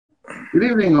Good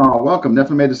evening, all. Welcome to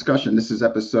FMA Discussion. This is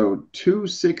episode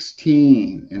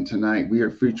 216, and tonight we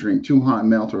are featuring Tuhon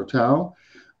Mel Tortal.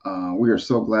 We are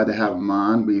so glad to have him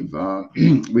on. We've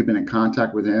been in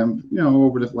contact with him,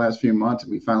 over the last few months.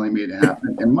 We finally made it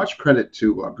happen, and much credit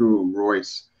to Guru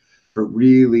Royce for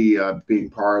really being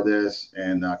part of this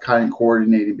and kind of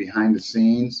coordinating behind the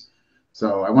scenes.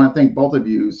 So I want to thank both of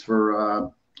you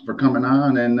for coming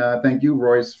on, and thank you,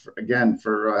 Royce, again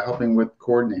for helping with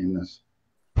coordinating this.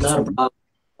 Not a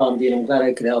problem, Dean. I'm glad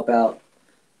I could help out.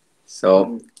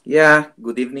 So, yeah,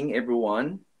 good evening,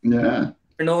 everyone. Yeah.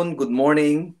 Good afternoon, good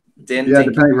morning. Then Yeah,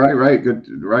 depending, right. Good,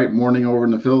 right. Morning over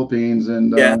in the Philippines,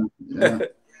 and Yeah.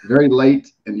 very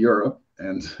late in Europe,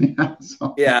 and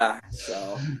yeah.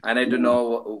 So, and I don't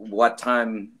know what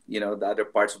time, the other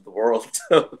parts of the world.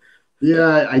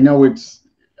 Yeah, I know it's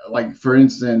like, for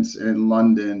instance, in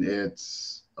London,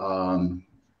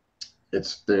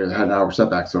 they had an hour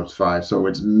setback, so it's 5. So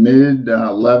it's mid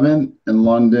 11 in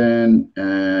London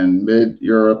and mid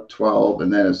Europe 12,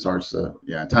 and then it starts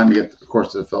time to get, of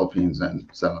course, to the Philippines and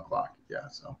 7 o'clock. Yeah,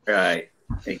 so right,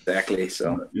 exactly.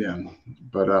 So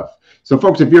so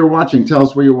folks, if you're watching, tell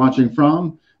us where you're watching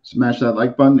from. Smash that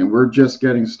like button, and we're just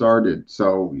getting started.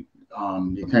 So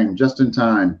you came just in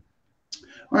time.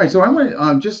 All right, so I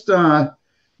want just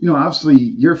obviously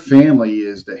your family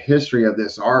is the history of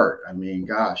this art. I mean,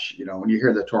 gosh, when you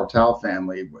hear the Tortal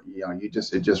family, it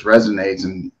just resonates,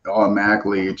 and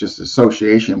automatically it's just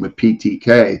association with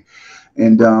PTK.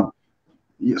 And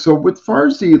so with far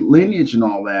as the lineage and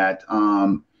all that,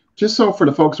 just so for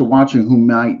the folks who are watching who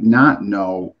might not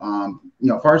know,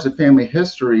 as far as the family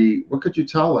history, what could you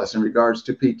tell us in regards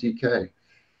to PTK?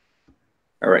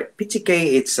 All right,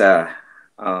 PTK,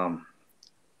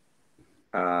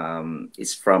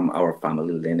 it's from our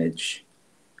family lineage,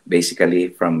 basically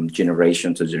from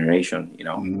generation to generation,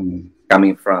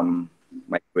 coming from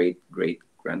my great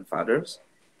grandfathers.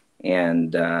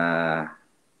 And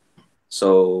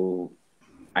so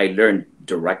I learned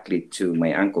directly to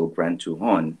my uncle, Grand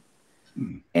Tuhon,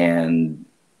 and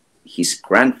his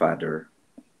grandfather,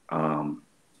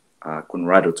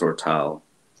 Conrado Tortal.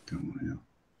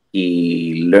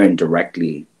 He learned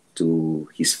directly to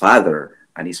his father,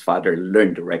 and his father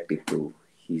learned directly to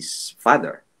his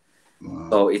father. Wow.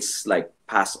 So it's like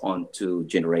passed on to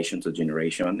generation,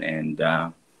 and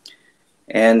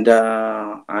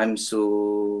I'm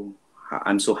so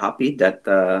happy that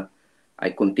I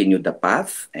continue the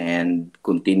path and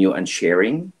continue on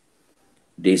sharing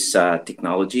this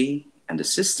technology and the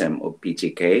system of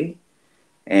PTK,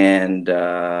 and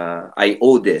I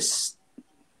owe this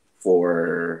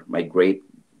for my great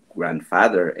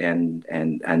grandfather, and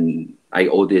I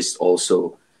owe this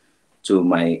also to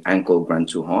my uncle Grand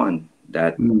Tuhon,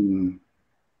 that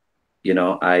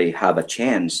I have a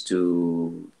chance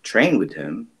to train with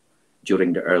him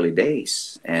during the early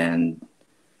days, and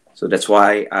so that's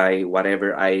why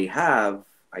whatever I have,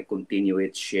 I continue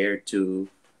it, share to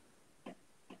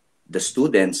the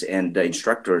students and the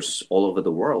instructors all over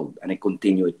the world, and I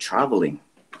continue it traveling.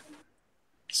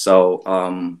 So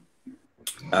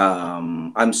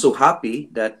I'm so happy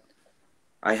that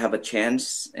I have a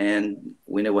chance, and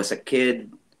when I was a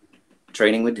kid,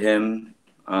 training with him,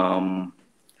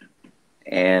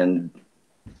 and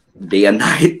day and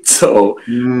night. So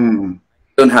I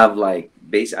don't have I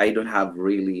don't have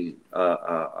really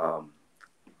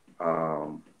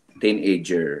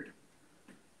teenager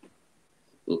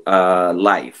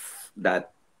life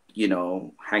that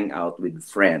hang out with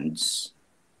friends.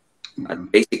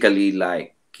 Basically,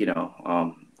 I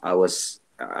was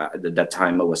at that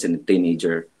time I was in a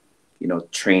teenager,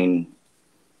 train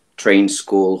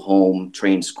school home.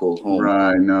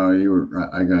 Right. No, you were.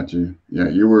 I got you. Yeah,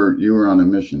 you were on a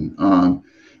mission.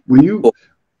 When you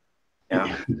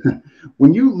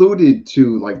when you alluded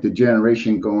to like the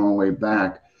generation going way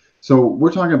back, so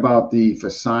we're talking about the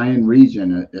Visayan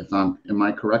region. Am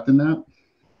I correct in that?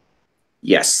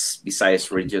 Yes,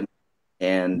 Visayas region,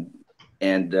 and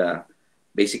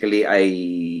basically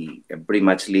I pretty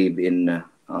much live in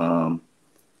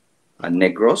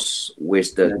Negros,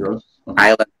 which the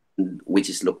island which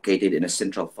is located in the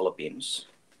central Philippines.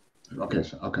 Okay.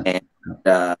 Okay. And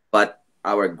but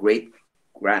our great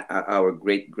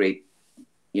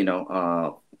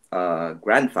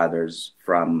grandfathers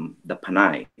from the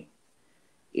Panay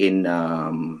in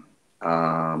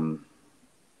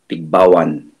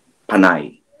Tigbawan,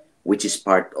 Panay, which is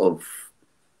part of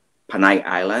Panay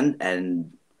Island,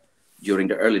 and during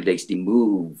the early days they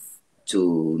moved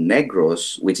to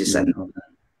Negros, which is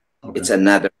it's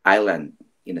another island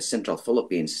in the central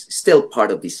Philippines, still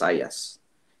part of Visayas,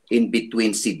 in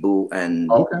between Cebu and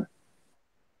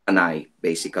Panay,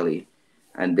 basically.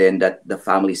 and then that the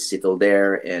family settled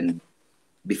there and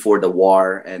before the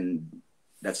war, and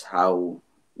that's how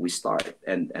we started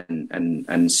and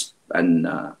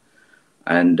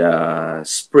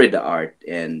spread the art,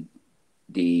 and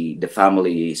the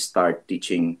family start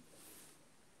teaching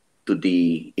to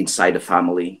the inside the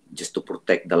family just to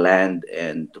protect the land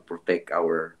and to protect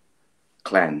our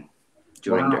clan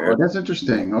during the Wow, early. that's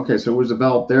interesting. Okay, so it was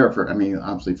developed there for, I mean,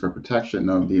 obviously for protection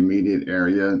of the immediate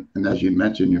area, and as you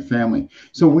mentioned, your family.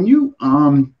 So when you,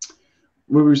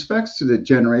 with respects to the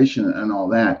generation and all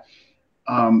that,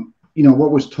 you know,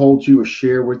 what was told you or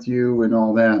shared with you and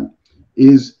all that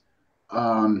is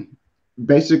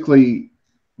basically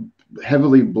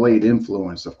heavily Blade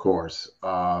influence, of course.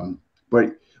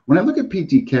 But when I look at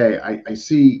PTK, I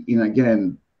see, you know,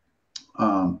 again,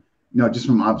 you know, just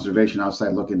from observation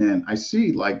outside looking in, I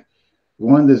see like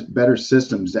one of the better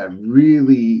systems that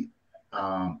really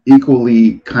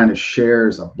equally kind of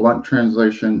shares a blunt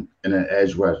translation and an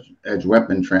edge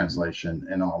weapon translation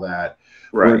and all that.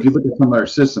 Where if Right. you look at some other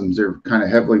systems, they're kind of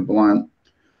heavily blunt,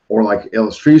 or like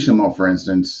illustration mode, for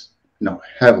instance, you know,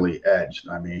 heavily edged.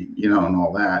 I mean, you know, and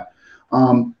all that.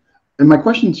 And my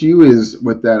question to you is,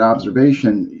 with that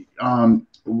observation,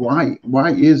 why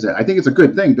is that? I think it's a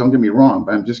good thing. Don't get me wrong,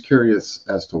 but I'm just curious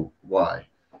as to why.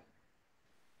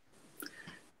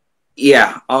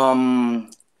 Yeah.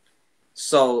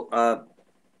 So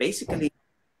basically,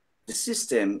 the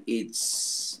system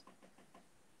it's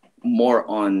more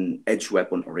on edge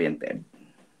weapon oriented.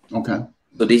 Okay.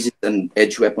 So this is an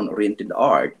edge weapon oriented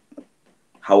art.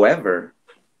 However,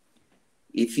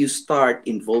 if you start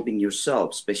involving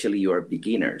yourself, especially your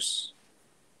beginners,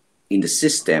 in the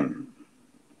system,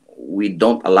 we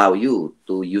don't allow you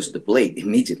to use the blade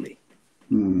immediately.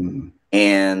 Hmm.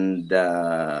 And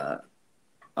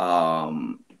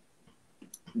um,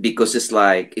 because it's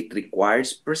like it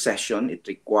requires precision, it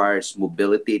requires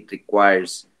mobility, it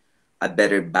requires a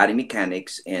better body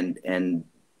mechanics and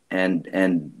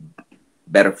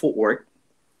better footwork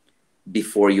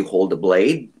before you hold the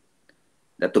blade,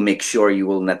 that to make sure you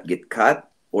will not get cut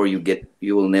or you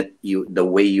will not you the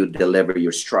way you deliver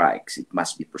your strikes, it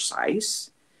must be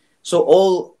precise. So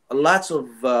all lots of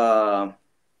the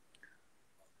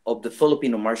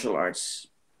Filipino martial arts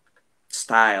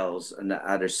styles and the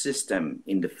other system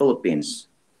in the Philippines,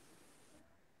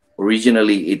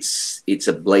 originally it's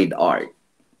a blade art.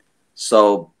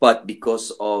 So but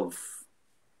because of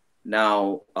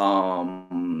now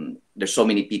there's so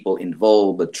many people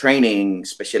involved with training,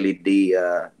 especially the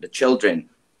children,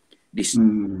 this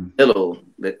Hmm. little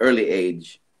the early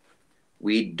age,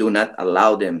 we do not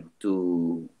allow them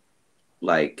to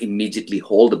like immediately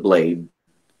hold the blade,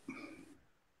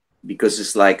 because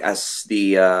it's like as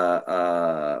the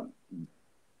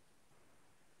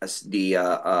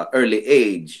early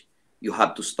age, you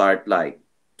have to start like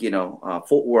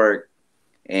footwork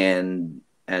and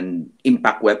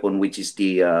impact weapon, which is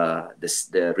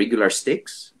the regular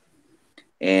sticks,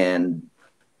 and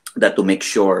that to make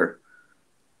sure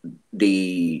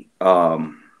the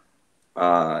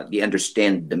they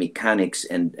understand the mechanics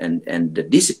and the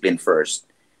discipline first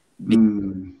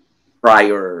Hmm.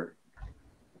 prior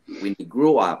when they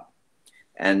grow up,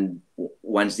 and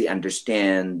once they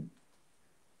understand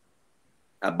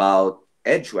about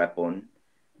edge weapon,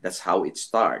 that's how it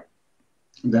starts.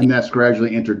 Then that's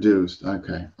gradually introduced.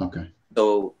 Okay. Okay.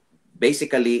 So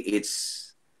basically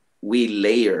it's we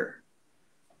layer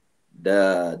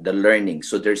the learning,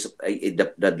 so there's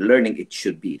the learning, it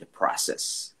should be the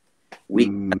process. We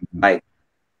Hmm. like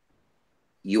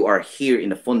you are here in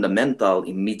the fundamental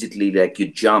immediately, like you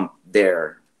jump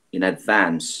there in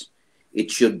advance,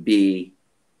 it should be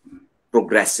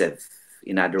progressive,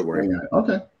 in other Yeah, words. yeah.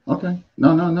 Okay. Okay.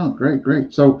 No, no, no. Great,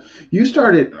 great. So you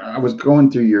started, I was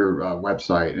going through your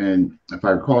website, and if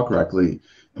I recall correctly,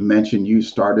 it mentioned you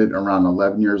started around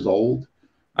 11 years old.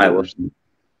 I Or was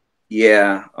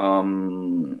Yeah,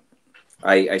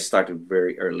 I started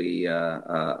very early,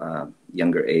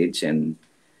 younger age, and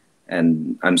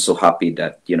I'm so happy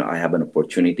that I have an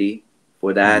opportunity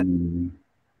for that mm,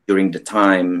 during the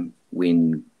time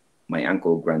when my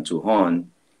uncle Grand Tuhon,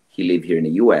 he lived here in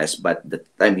the U.S., but the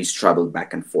time he's traveled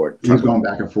back and forth, he was traveled. going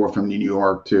back and forth from New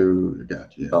York to,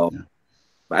 gotcha, yeah, So yeah.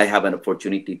 I have an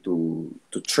opportunity to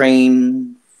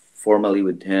train formally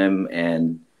with him,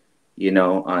 and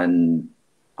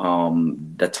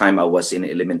on the time I was in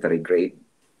elementary grade.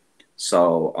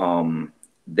 So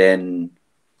then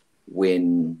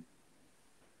when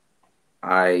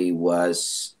I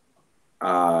was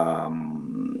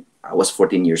I was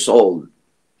 14 years old.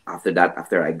 After that,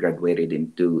 after I graduated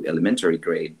into elementary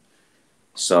grade,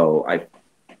 so I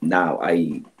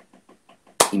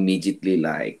immediately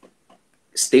like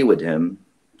stay with him.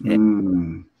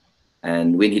 Mm.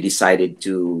 And when he decided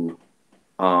to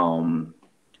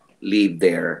live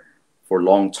there for a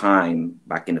long time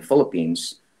back in the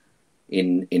Philippines,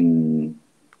 in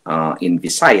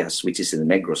Visayas, which is in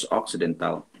the Negros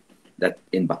Occidental, that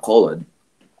in Bacolod.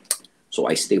 So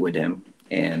I stay with him,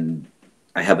 and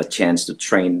I have a chance to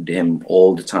train him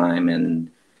all the time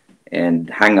and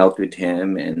hang out with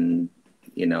him, and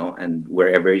and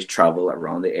wherever he travel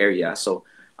around the area. So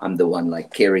I'm the one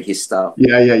like carry his stuff.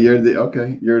 Yeah,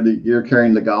 you're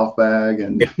carrying the golf bag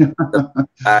and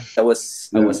I was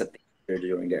yeah. a teacher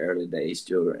during the early days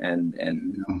too, and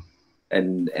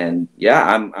Yeah.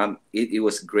 yeah, it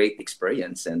was a great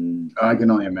experience, and I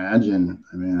can only imagine.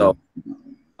 I mean, so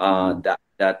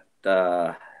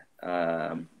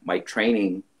my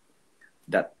training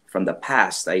that from the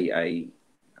past, I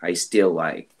still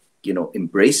like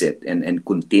embrace it and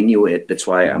continue it. That's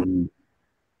why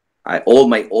all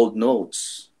my old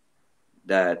notes,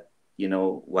 that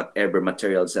whatever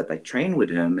materials that I train with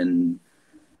him, and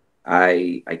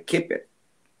I keep it,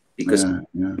 because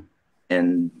yeah.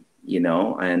 and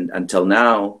and until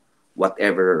now,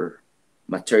 whatever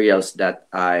materials that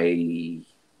I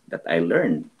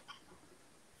learned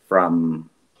from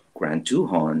Grand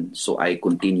Tuhon, so I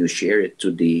continue share it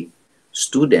to the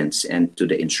students and to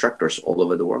the instructors all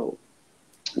over the world.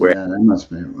 Yeah, that must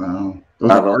be wow.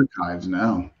 Those are archives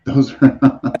now. Those are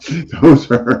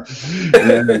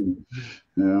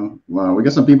wow. We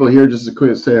got some people here. Just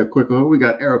to say a quick hello. We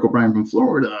got Eric O'Brien from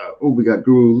Florida. Oh, we got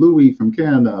Guru Louie from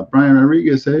Canada. Brian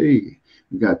Rodriguez. Hey,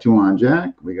 we got Tuhon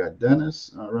Jack. We got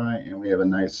Dennis. All right, and we have a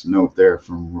nice note there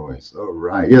from Royce. All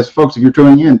right, yes, folks, if you're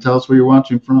tuning in, tell us where you're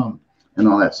watching from and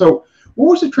all that. So,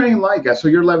 what was the training like? So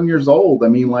you're 11 years old. I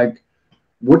mean, like,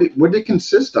 what did it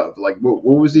consist of? Like, what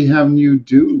was he having you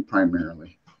do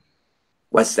primarily?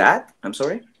 What's that? I'm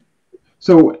sorry.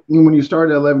 So when you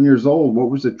started at 11 years old, what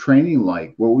was the training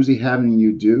like? What was he having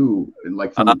you do,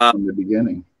 like from the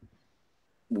beginning?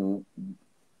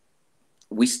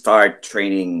 We start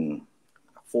training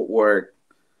footwork,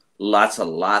 lots of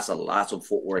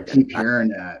footwork. I keep hearing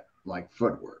that, like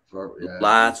footwork. Yeah.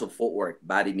 Lots of footwork,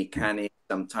 body mechanics.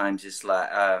 Sometimes it's like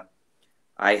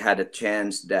I had a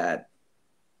chance that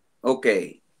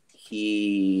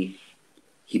he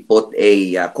put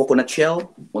a coconut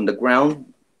shell on the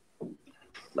ground,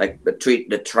 like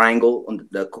the triangle on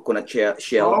the coconut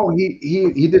shell. Oh,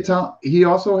 he did he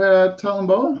also had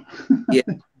Talamboa? Yeah,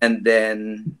 and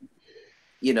then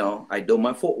I do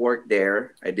my footwork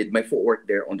there. I did my footwork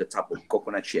there on the top of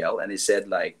coconut shell, and he said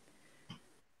like,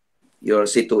 "You're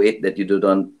see to it that you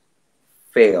don't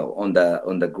fail on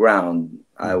the ground.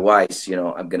 Otherwise,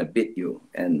 I'm gonna beat you."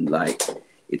 And like,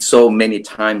 it's so many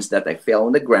times that I fell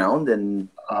on the ground, and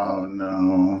oh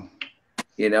no,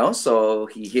 so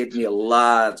he hit me a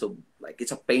lot. So like,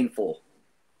 it's a painful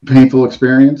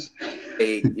experience.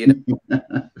 The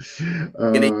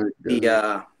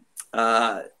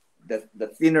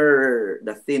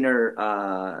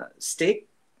thinner stick,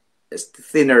 is the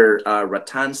thinner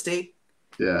rattan stick.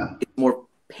 Yeah, it's more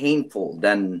painful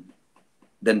than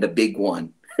the big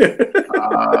one.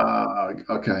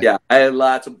 Okay. Yeah, I had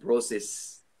lots of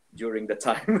process during the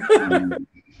time.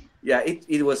 Yeah,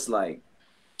 it was like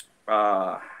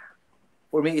for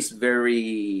me, it's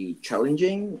very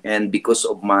challenging, and because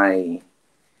of my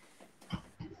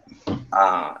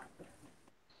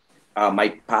my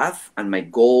path and my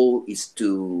goal is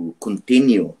to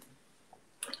continue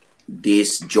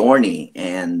this journey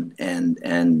and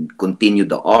continue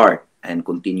the art and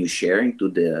continue sharing to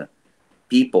the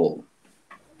people,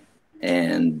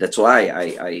 and that's why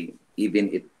I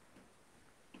even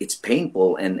it's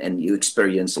painful and you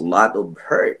experience a lot of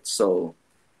hurt, so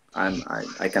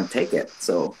I can take it.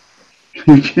 So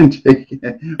you can take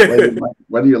it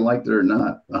whether you liked it or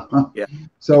not. Yeah.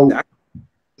 So Exactly.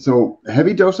 So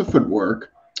heavy dose of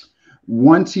footwork.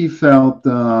 Once he felt,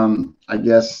 I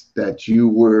guess, that you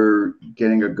were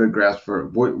getting a good grasp for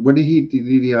what did he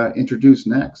introduce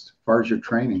next as far as your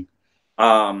training?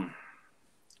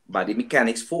 Body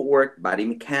mechanics, footwork, body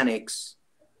mechanics,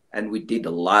 and we did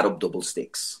a lot of double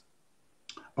sticks.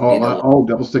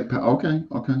 Double stick. Okay.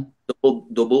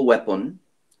 Double weapon.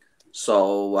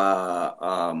 So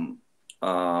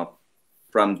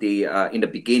from the in the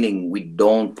beginning, we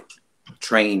don't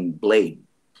train blade.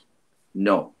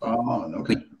 No. Oh,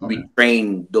 okay. We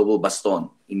train double baston,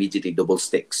 immediately double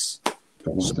sticks.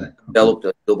 Double stick. Okay. Developed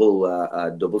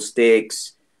double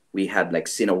sticks. We had like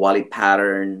Sinawali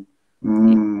pattern,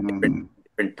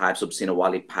 different types of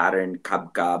Sinawali pattern,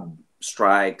 kab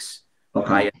strikes,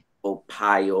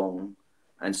 payong,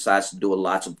 and such. Do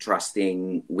lots of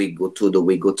thrusting, wigo to the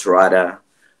wigo tirada,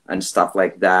 and stuff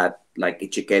like that. like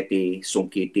ichiketi,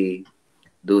 sungkiti,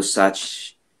 do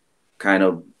such kind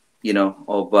of,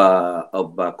 of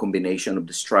a combination of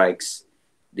the strikes.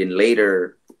 Then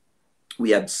later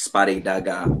we have Spade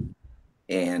Daga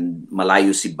and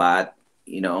Malayu Sibat,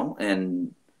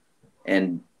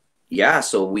 and yeah,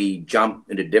 so we jump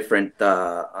into different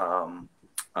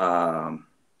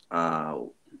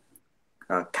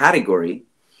category,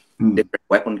 different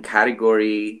weapon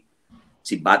category,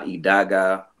 Sibat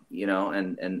Idaga,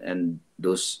 and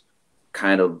those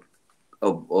kind of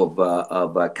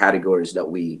categories that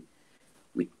we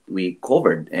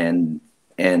covered, and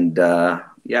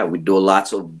yeah, we do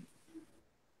lots of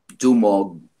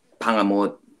dumog,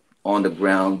 pangamot on the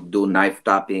ground, do knife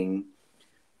tapping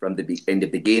in the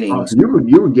beginning. Oh, so you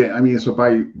were getting, I mean, so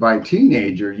by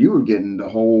teenager you were getting the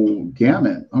whole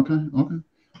gamut. Okay.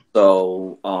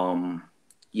 So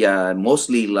yeah,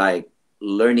 mostly like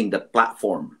learning the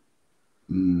platform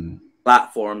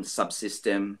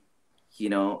subsystem,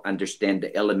 understand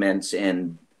the elements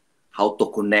and how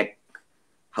to connect,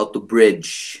 how to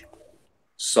bridge.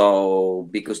 So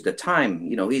because the time,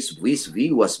 his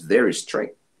view was very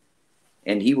strict,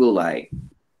 and he will like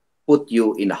put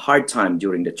you in a hard time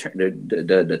during the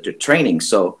training.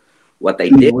 So what I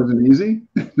did, it wasn't easy.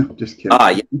 No, just kidding.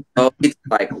 Yeah. So it's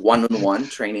like one-on-one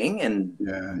training, and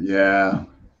yeah.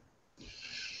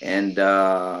 And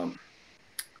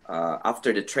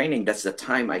after the training, that's the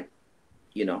time I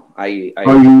you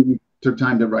took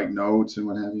time to write notes and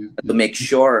what have you, to make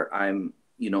sure I'm,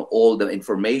 all the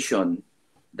information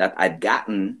that I've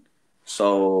gotten,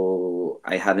 so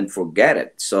I haven't forget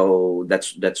it. So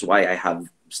that's why I have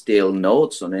still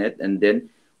notes on it. And then,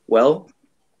 well,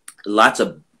 lots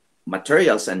of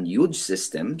materials and huge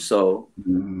system. So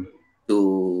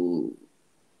to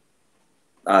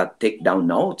take down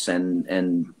notes and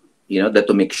that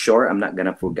to make sure I'm not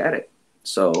gonna forget it.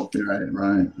 So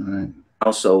right.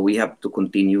 Also, we have to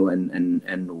continue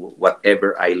and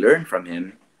whatever I learned from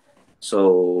him.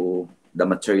 So the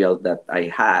material that I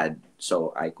had,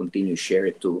 so I continue share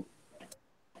it to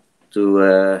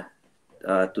the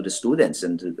students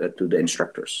and to the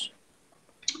instructors.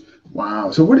 Wow.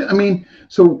 So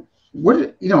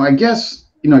I guess,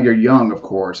 you're young, of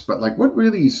course, but like what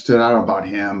really stood out about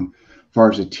him as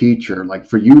far as a teacher, like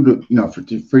for you to,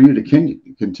 for you to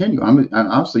continue? I mean,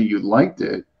 obviously you liked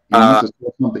it. You must have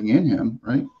saw something in him,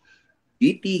 right?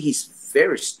 BP, he's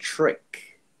very strict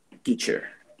teacher.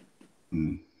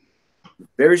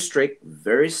 Very strict,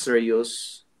 very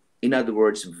serious. In other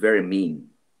words, very mean.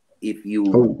 If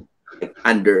you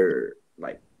under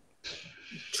like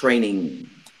training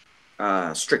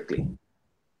strictly.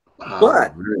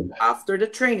 But really? After the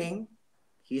training,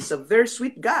 he's a very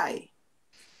sweet guy.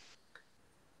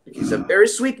 He's a very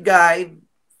sweet guy,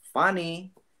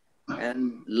 funny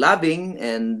and loving,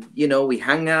 and we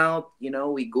hang out,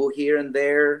 we go here and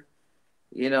there,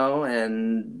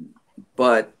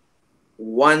 but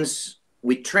once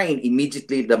we train,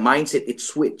 immediately the mindset it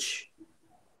switch.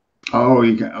 Oh,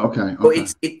 okay. So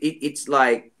it's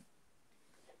like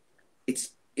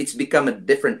it's become a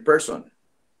different person.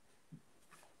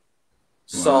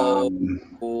 So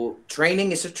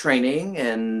training is a training,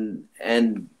 and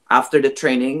after the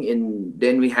training, and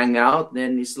then we hang out.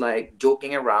 Then it's like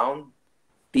joking around,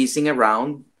 teasing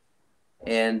around,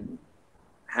 and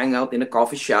hang out in a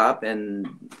coffee shop and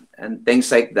things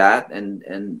like that,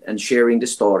 and sharing the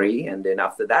story. And then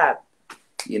after that,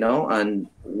 and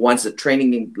once the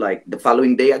training, like the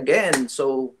following day again,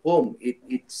 so boom,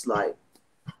 it's like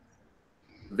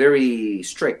very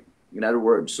strict. In other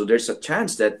words, so there's a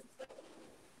chance that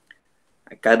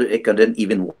I couldn't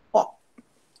even walk,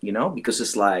 because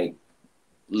it's like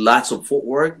lots of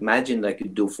footwork. Imagine like you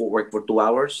do footwork for 2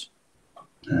 hours,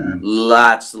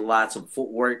 lots of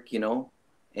footwork,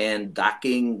 and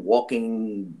ducking,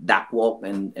 walking, duck walk,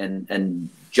 and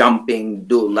jumping,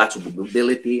 do lots of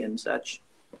mobility and such.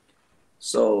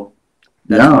 So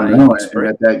that's and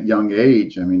at that young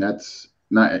age, I mean, that's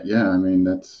not,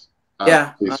 that's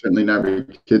certainly not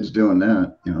every kid's doing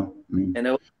that, And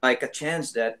it was like a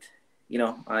chance that,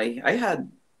 I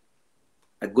had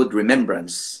a good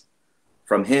remembrance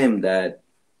from him that,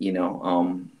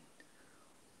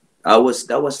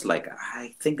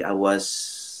 I think I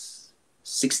was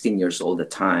 16 years old at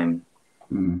the time.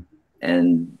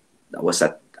 And I was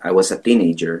a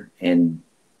teenager, and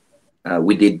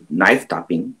we did knife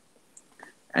tapping,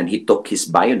 and he took his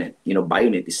bayonet.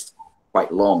 Bayonet is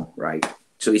quite long, right?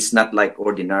 So it's not like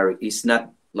ordinary. It's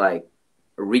not like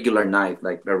a regular knife.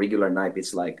 Like a regular knife,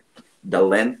 it's like the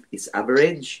length is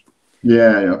average.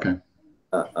 Yeah. Okay.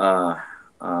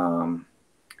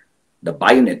 The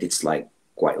bayonet, it's like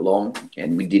quite long,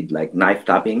 and we did like knife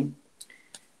tapping,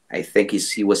 I think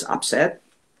he was upset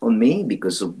on me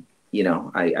because of,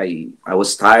 I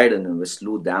was tired and I was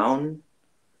slowed down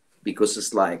because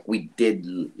it's like we did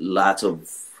lots of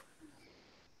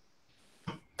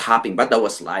tapping, but that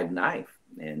was live knife.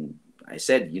 And I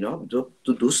said, to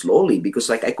do slowly because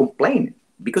like I complained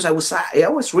because I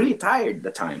was really tired at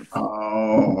the time.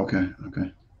 Oh, okay.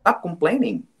 Stop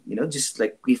complaining, just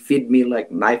like he feed me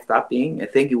like knife tapping. I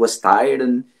think he was tired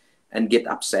and get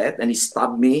upset and he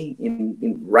stabbed me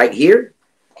in right here.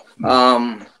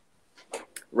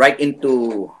 Right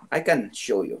into, I can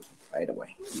show you right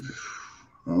away.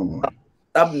 Oh boy.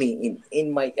 Stabbed me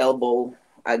in my elbow.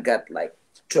 I got like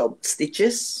 12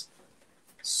 stitches.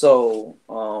 So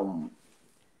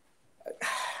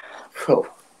bro,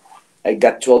 I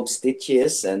got 12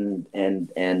 stitches and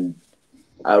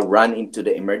I ran into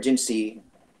the emergency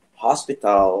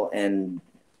hospital and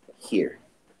here,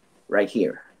 right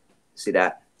here. See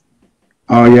that?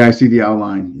 Oh yeah, I see the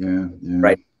outline. Yeah.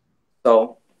 Right.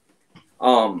 So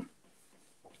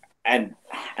and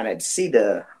I'd see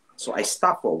so I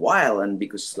stopped for a while and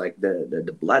because like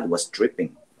the blood was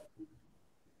dripping.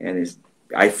 And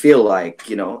I feel like,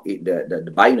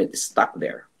 the bayonet is stuck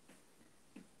there.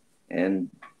 And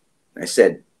I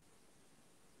said,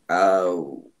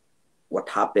 what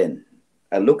happened?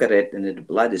 I look at it and the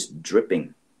blood is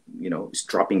dripping, it's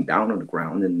dropping down on the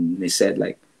ground. And they said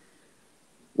like,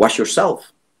 wash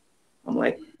yourself. I'm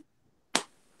like,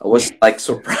 I was like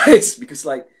surprised because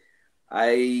like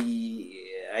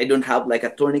I don't have like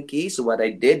a tourniquet. So what I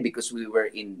did, because we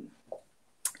were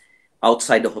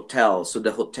outside the hotel. So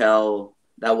the hotel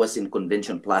that was in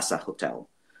Convention Plaza Hotel.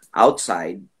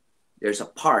 Outside, there's a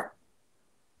park.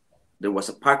 There was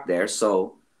a park there.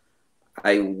 So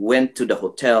I went to the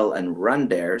hotel and run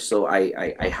there. So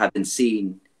I hadn't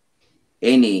seen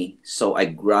any. So I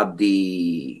grabbed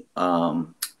the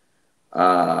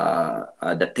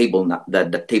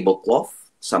tablecloth,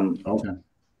 Okay.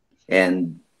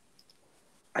 and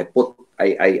I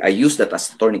used that as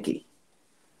a tourniquet.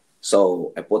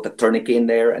 So I put a tourniquet in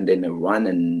there and then I run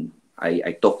and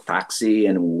I took taxi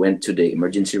and went to the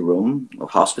emergency room of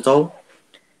hospital.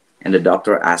 And the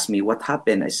doctor asked me what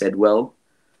happened. I said, well,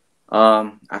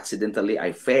 accidentally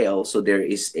I fell. So there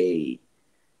is a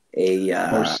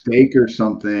or stake or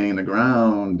something in the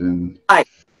ground and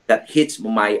that hits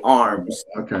my arms.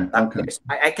 Okay.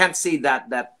 I can't say that.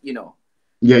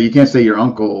 Yeah, you can't say your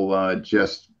uncle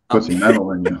just put some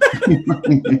metal in you.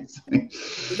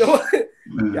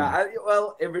 Yeah.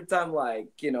 Well, every time I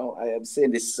have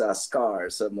seen this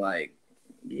scars, I'm like,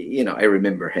 I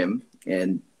remember him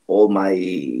and all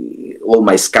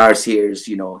my scars here is,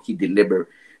 he delivered.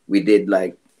 We did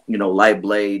like, live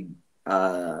blade,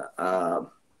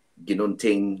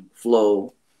 ginunting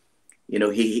flow,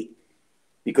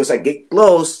 because I get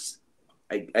close,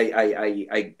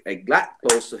 I got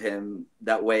close to him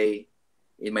that way.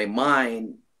 In my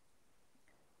mind,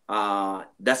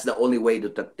 that's the only way to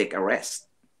take a rest.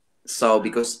 So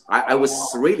because I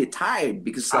was really tired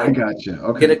because like I got you.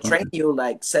 Okay. gonna train you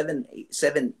like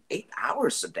 8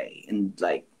 hours a day and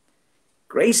like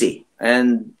crazy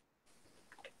and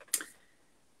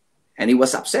he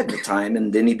was upset at the time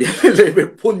and then he did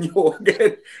punyo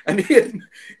again and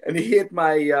he hit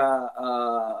my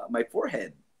my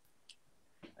forehead.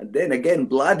 And then again,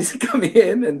 blood is coming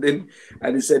in, and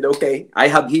he said, "Okay, I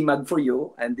have hemag for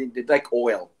you." And they did like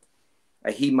oil.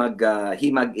 A hemag,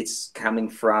 it's coming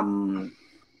from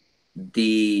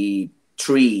the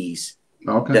trees,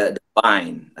 Okay. the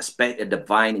vine, the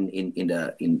vine in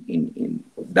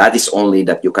that is only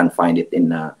that you can find it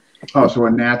in. So a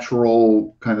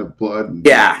natural kind of blood.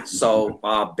 Yeah. So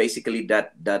basically,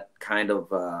 that kind of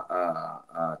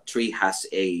tree has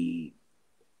a.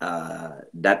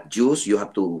 That juice you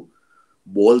have to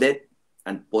boil it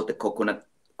and put the coconut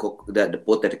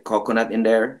in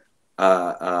there,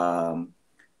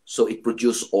 so it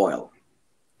produces oil.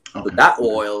 Okay. So that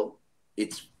oil,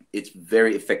 it's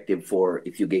very effective for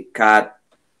if you get cut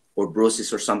or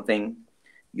bruises or something.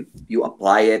 You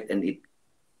apply it and it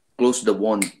closes the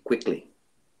wound quickly.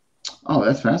 Oh,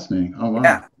 that's fascinating. Oh wow.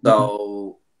 Yeah.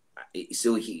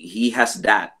 So he has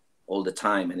that all the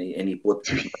time, and he put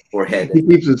it on my forehead. He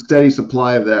keeps a steady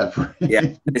supply of that.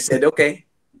 Yeah, I said, okay,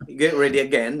 get ready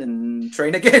again and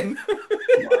train again.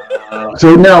 Wow.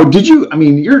 So now, did you? I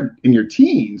mean, you're in your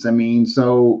teens. I mean,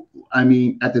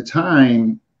 at the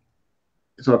time.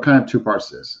 So kind of two parts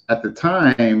to this. At the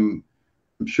time,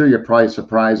 I'm sure you're probably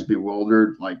surprised,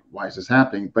 bewildered, like, why is this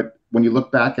happening? But when you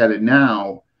look back at it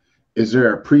now, is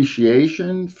there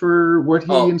appreciation for what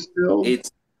he instilled?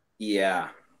 Yeah.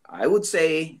 I would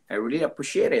say I really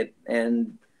appreciate it,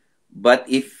 but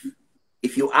if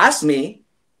you ask me,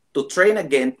 to train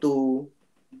again to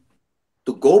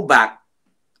go back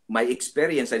my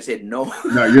experience. I said no.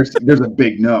 No, there's a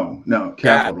big no. No,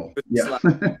 capital. It's Yeah.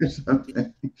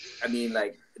 like, I mean,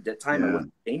 like the time I was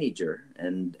a teenager,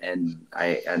 and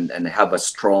I have a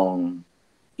strong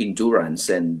endurance,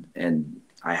 and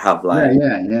I have like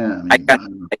yeah.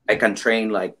 I can train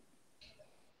like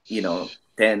 10 oh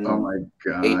my 8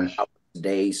 gosh. hours a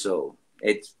day. So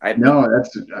it's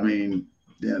the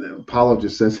Apollo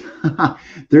just says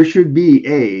there should be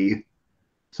a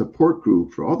support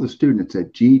group for all the students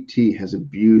that GT has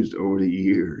abused over the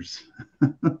years.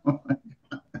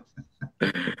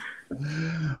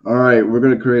 All right, we're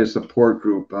going to create a support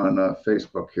group on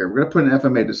Facebook here. We're going to put an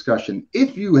FMA discussion.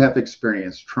 If you have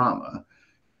experienced trauma,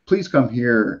 please come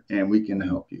here and we can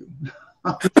help you.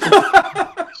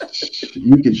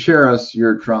 You can share us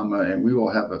your trauma, and we will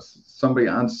have somebody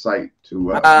on site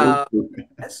to.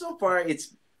 So far,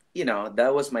 it's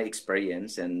that was my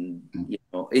experience, and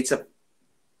it's a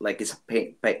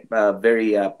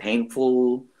very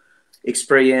painful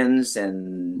experience,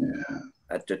 and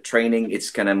at the training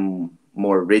it's kind of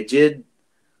more rigid,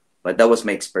 but that was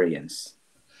my experience,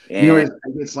 and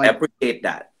it's like, I appreciate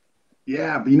that.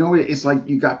 Yeah, but it's like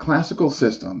you got classical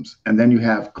systems, and then you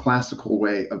have classical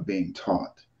way of being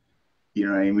taught. You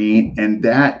know what I mean? And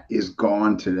that is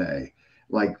gone today.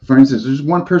 Like, for instance, there's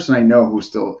one person I know who's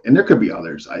still, and there could be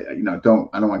others. I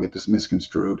don't want to get this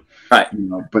misconstrued. Right.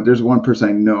 But there's one person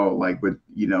I know, like with,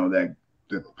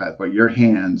 but your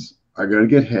hands are going to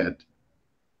get hit.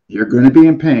 You're going to be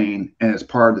in pain, and it's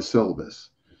part of the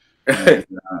syllabus. And,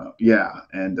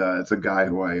 it's a guy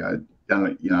who I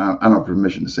don't have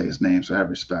permission to say his name, so I have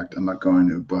respect. I'm not going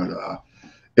to, but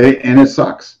it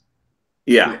sucks.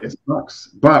 Yeah, it sucks.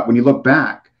 But when I look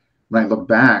back,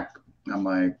 I'm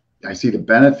like, I see the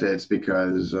benefits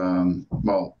because,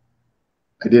 well,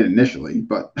 I did initially,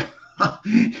 but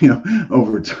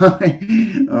over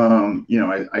time,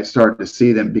 I started to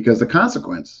see them because the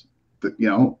consequence,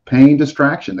 pain,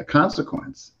 distraction, the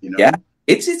consequence, Yeah,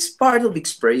 it's part of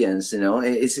experience,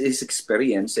 it's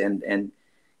experience, and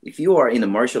if you are in a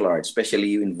martial arts, especially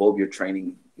you involve your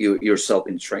training, yourself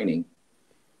in training,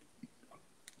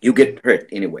 you get hurt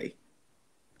anyway.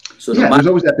 So there's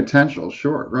always that potential.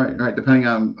 Sure, right. Depending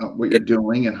on what you're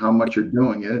doing and how much you're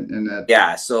doing it, and that.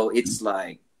 Yeah, so it's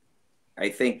like, I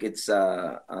think it's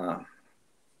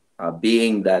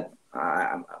being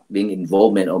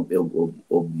involvement of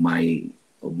my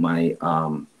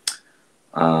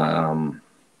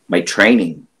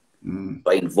training.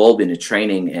 By involved in the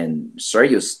training and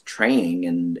serious training,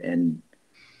 and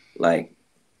like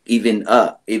even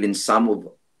some of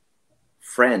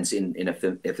friends in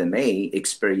FMA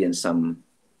experience some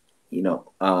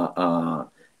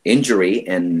injury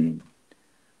and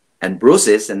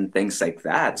bruises and things like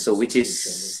that. So which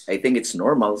is, I think it's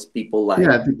normal. People like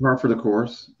I think par for the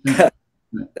course.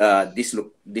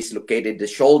 Dislocated the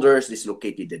shoulders,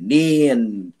 dislocated the knee,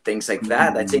 and things like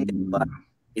that. I think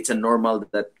it's a normal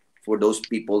that for those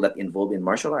people that involved in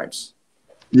martial arts.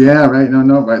 Yeah, right.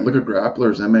 No, right. Look at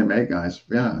grapplers, MMA guys.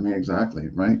 Yeah, I mean, exactly,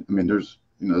 right. I mean, there's,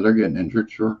 they're getting injured,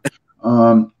 sure.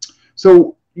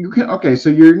 So you can,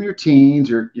 so you're in your teens,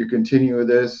 you continue with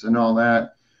this and all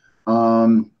that. I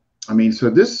mean,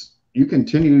 so you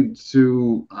continue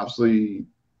to obviously,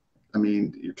 I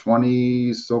mean, your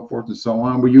 20s, so forth and so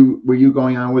on. Were you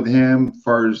going on with him as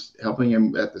far as helping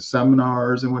him at the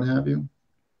seminars and what have you?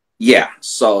 Yeah.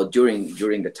 So during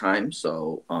the time,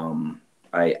 so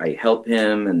I help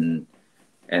him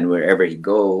and wherever he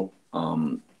go.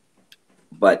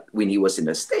 But when he was in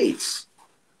the States,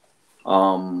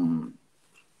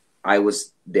 I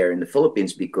was there in the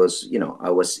Philippines because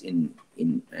I was in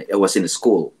the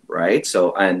school, right?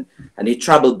 So and he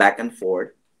traveled back and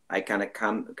forth. I can't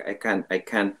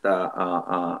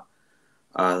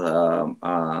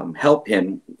help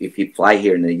him if he fly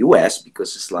here in the U.S.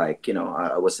 because it's like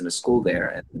I was in the school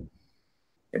there,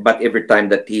 but every time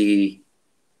that he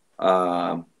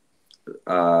back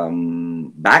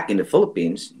in the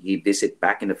Philippines, he visit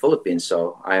back in the Philippines,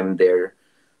 so I'm there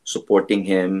supporting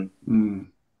him.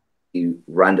 He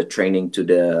run the training to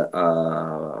the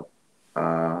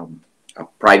a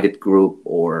private group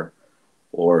or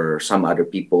some other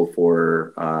people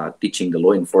for teaching the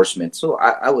law enforcement. So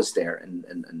I was there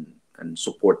and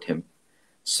support him.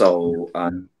 So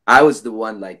I was the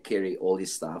one like carry all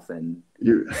his stuff and.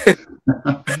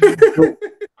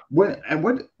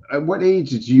 At what age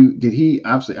did he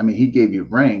obviously? I mean, he gave you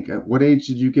rank. At what age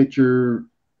did you get your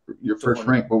first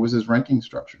rank? What was his ranking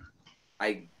structure?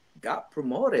 I got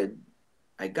promoted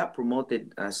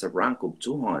as a rank of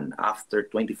Tuhon after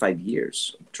 25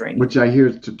 years of training. Which I hear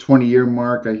is the 20-year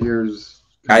mark. I hear is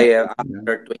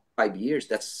after 5 years,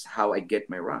 that's how I get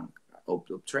my rank of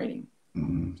training.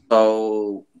 Mm.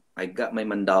 So I got my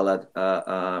mandala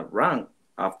rank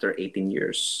after 18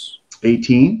 years.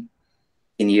 18?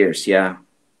 In years, yeah.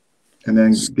 And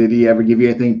then did he ever give you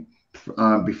anything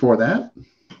before that?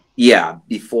 Yeah,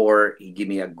 before he gave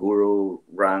me a guru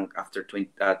rank after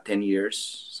 10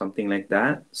 years, something like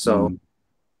that. So,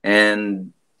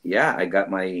 and yeah, I got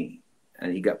my,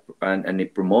 and he got, and he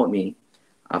promoted me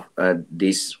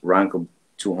this rank of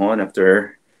Tuhon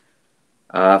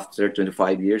after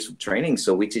 25 years of training.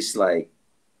 So, which is like,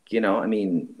 I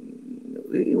mean,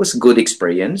 it was a good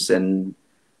experience, and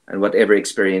whatever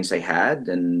experience I had,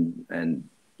 and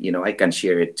I can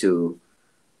share it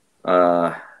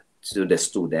uh, to the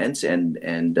students and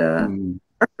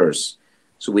workers.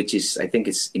 So, which is, I think,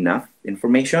 it's enough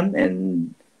information,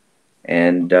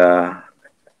 and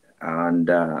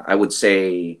I would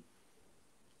say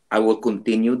I will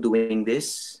continue doing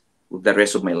this with the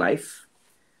rest of my life.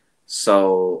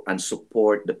 So, and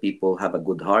support the people, have a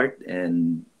good heart,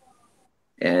 and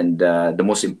the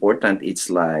most important, it's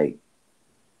like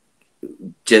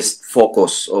just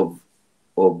focus of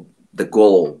the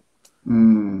goal.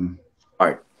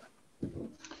 Art.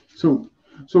 So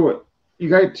you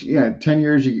got 10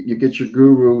 years. You get your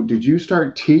guru. Did you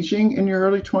start teaching in your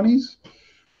early 20s?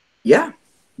 Yeah.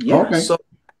 Okay. So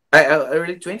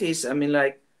early 20s. I mean,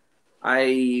 like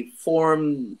I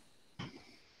formed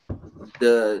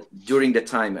during the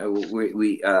time I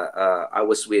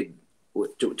was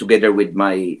together with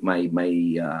my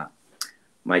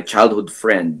childhood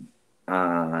friend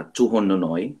Tuhon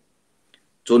Nonoy.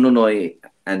 Tuhon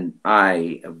and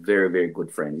I, a very, very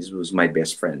good friend. He was my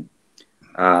best friend.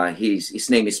 His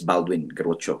name is Baldwin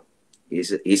Garocho.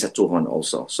 He's a Tuhon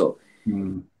also. So,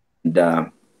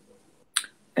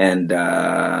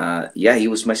 yeah, he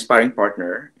was my sparring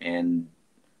partner, and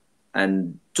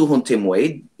Tuhon Tim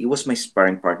Wade, he was my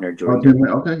sparring partner during.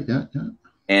 Okay, yeah.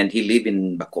 And he lived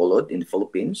in Bacolod in the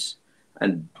Philippines.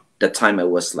 And that time I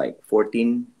was like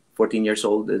 14 years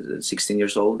old, 16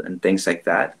 years old, and things like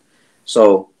that.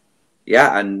 So,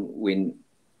 yeah, and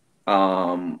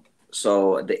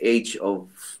so at the age of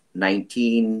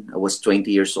 19, I was 20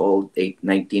 years old,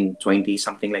 19, 20,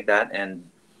 something like that, and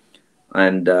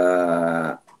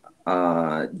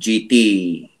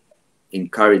GT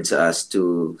encouraged us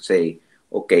to say,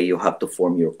 okay, you have to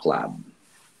form your club.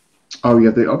 Oh,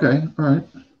 yeah. Okay, all right.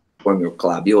 Form your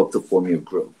club. You have to form your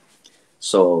group.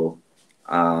 So,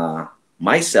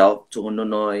 myself, Tuhon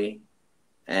Nonoy,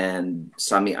 and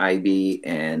Sami Ivy,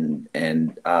 and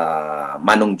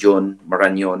Manong John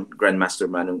Maranyon, Grandmaster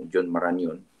Manong John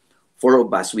Maranyon. 4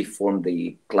 of us, we formed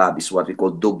the club. Is what we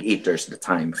call dog eaters at the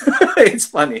time. It's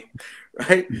funny,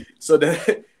 right? So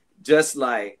just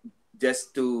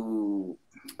to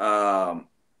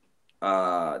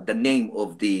the name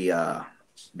of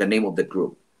the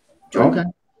group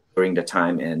during the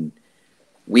time, and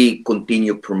we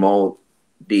continue promote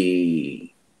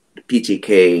the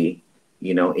PTK,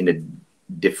 in the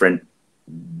different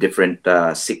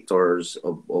sectors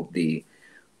of the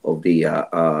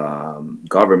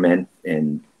government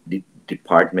and the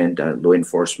department, law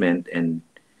enforcement, and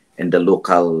the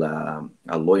local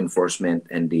law enforcement,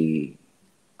 and the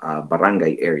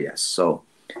barangay areas. So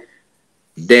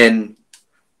then,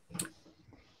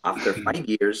 after 5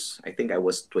 years, I think I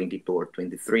was 22 or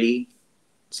 23,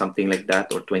 something like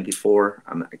that, or 24.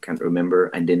 I can't remember.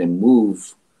 And then I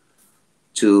moved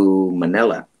to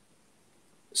Manila.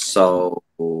 So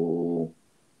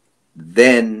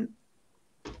then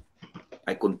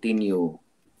I continue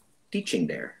teaching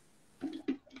there.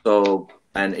 So,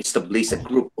 and established a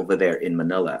group over there in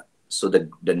Manila. So the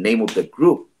name of the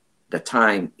group, the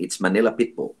time, it's Manila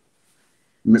Pitbull.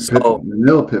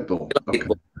 Manila Pitbull. Okay.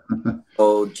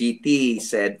 So GT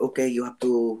said, okay, you have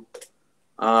to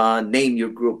name your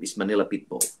group is Manila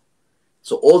Pitbull.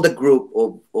 So all the group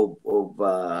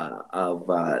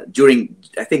during,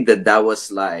 I think that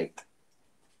was like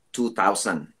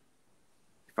 2000,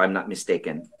 if I'm not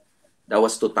mistaken. That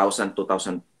was 2000,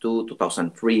 2002,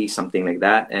 2003, something like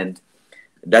that. And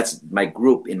that's my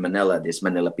group in Manila, this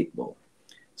Manila Pitbull.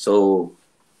 So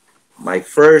my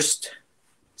first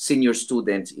senior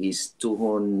student is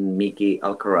Tuhon Mickey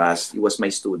Alcaraz. He was my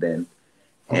student.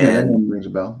 Okay, that one rings a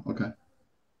bell. Okay.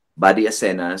 Buddy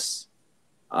Acenas,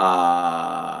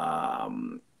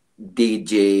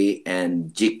 DJ,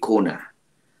 and Jake Kona.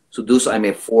 So those are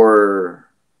my 4,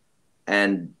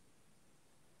 and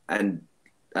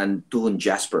Tuhon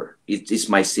Jasper. It is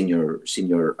my senior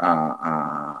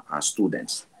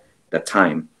students that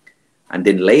time. And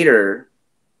then later,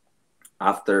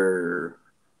 after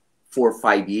 4 or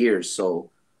 5 years,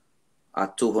 so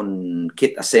Tuhon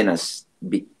Kit Acenas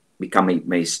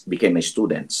became a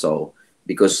student. So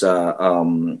because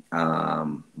Buddy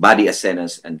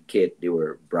Asenas and Kit, they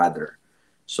were brother,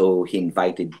 so he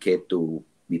invited Kit to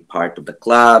be part of the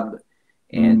club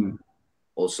and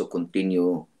also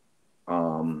continue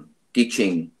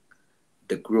teaching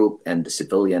the group and the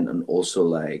civilian, and also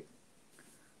like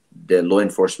the law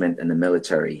enforcement and the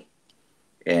military,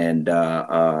 and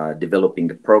developing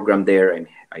the program there. And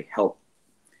I helped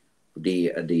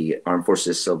the armed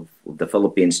forces of the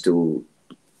Philippines to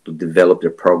develop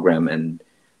their program and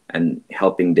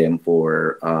helping them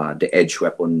for the edge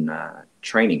weapon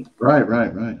training. Right.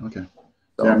 Okay.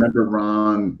 So, yeah, I remember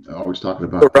Ron always talking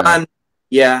about Ron. that.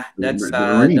 Yeah, that's the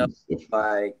Marines.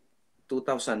 like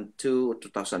 2002,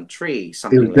 2003, It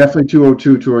something was like definitely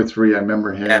 202, 203. I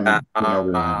remember him.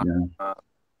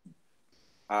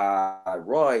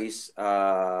 Roy's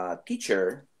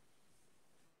teacher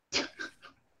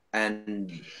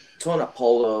and Ton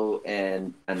Apollo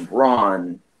and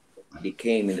Ron, they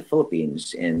came in the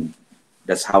Philippines, and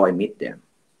that's how I meet them.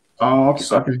 Oh, okay.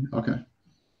 So, okay.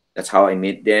 That's how I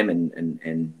meet them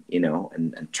and you know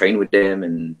and train with them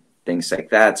and things like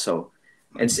that. So,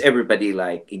 and everybody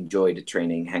like enjoy the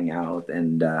training, hang out,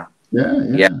 and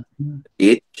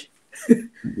eat.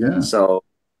 Yeah. So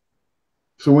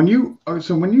when you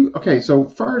so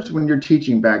first when you're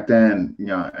teaching back then, you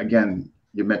know, again,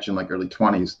 you mentioned like early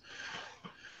 20s.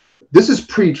 This is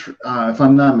if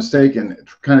I'm not mistaken,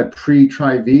 kind of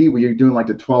pre-Tri-V, where you're doing like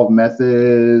the 12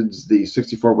 methods, the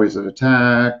 64 ways of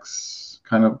attacks,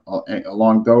 kind of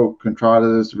along those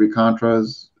contras,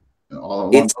 recontras, all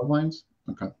along those lines.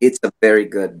 Okay. It's a very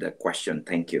good question.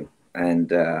 Thank you.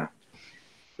 And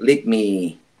let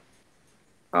me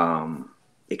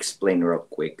explain real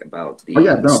quick about the. Oh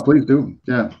yeah, no, please do.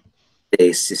 Yeah.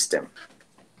 The system.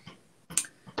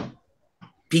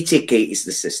 PTK is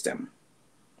the system.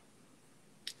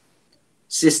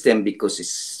 System because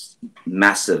it's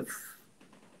massive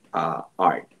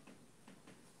art,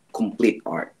 complete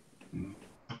art.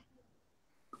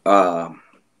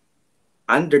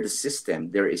 Under the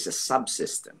system, there is a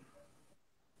subsystem.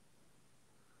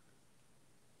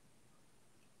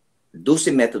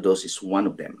 12 métodos is one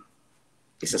of them.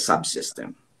 It's a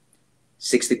subsystem.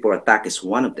 64 attack is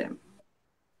one of them.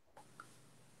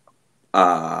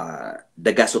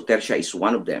 The gasotercia is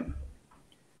one of them,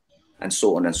 and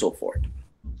so on and so forth.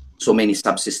 So many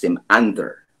subsystems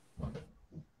under.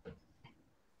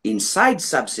 Inside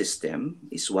subsystem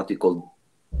is what we call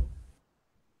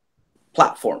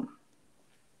platform.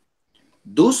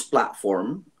 Those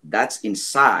platform that's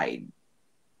inside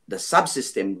the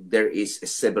subsystem, there is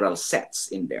several sets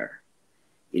in there.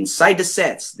 Inside the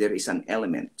sets, there is an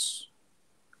element.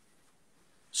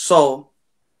 So,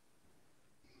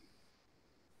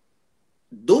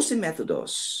 12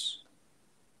 métodos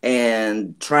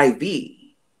and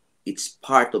Tri-V, it's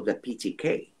part of the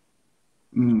PTK.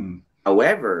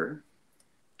 However,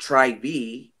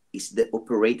 Tri-V is the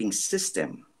operating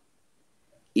system.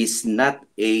 It's not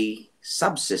a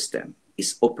subsystem.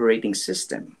 It's operating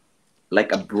system,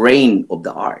 like a brain of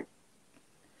the art.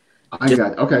 I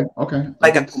got it. Okay.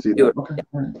 Like a computer. Okay.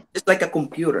 Right. Just like a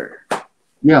computer.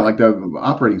 Yeah, like the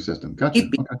operating system. Gotcha.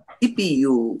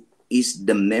 CPU is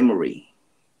the memory,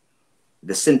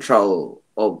 the central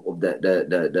of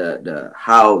the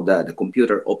how the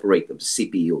computer operates, the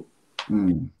CPU,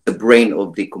 the brain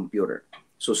of the computer.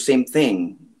 So same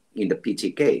thing in the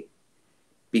PTK.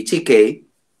 PTK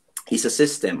is a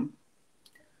system.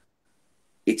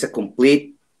 It's a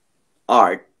complete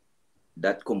art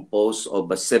that composed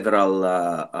of several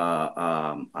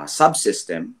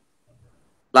subsystem,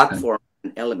 platform,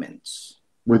 and elements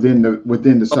within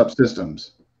the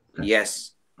subsystems. Okay.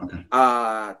 Yes. Okay.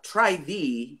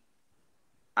 Tri-V,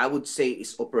 I would say,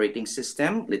 is operating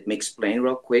system. Let me explain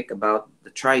real quick about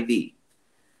the Tri-V.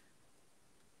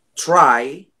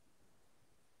 Tri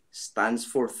stands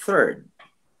for third,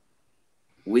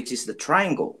 which is the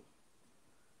triangle.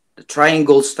 The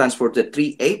triangle stands for the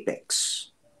three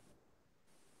apex.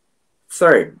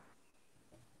 Third,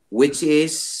 which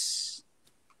is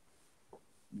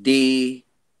the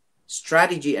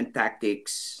strategy and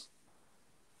tactics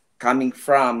coming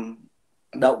from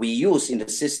that we use in the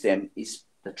system is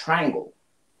the triangle.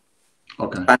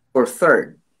 Okay. Stands for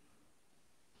third.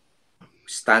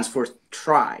 Stands for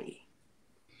tri.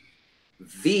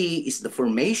 V is the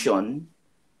formation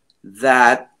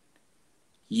that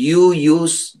you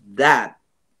use that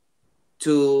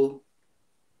to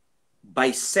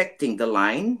bisecting the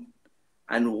line,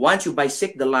 and once you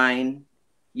bisect the line,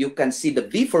 you can see the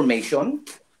V formation.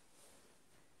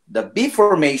 The B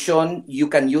formation, you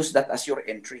can use that as your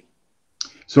entry.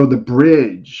 So the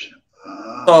bridge.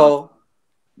 So,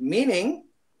 meaning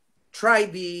try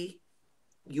B,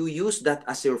 you use that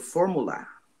as your formula.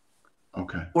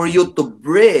 Okay. For you to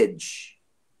bridge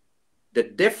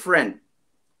the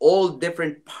all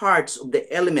different parts of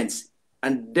the elements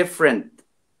and different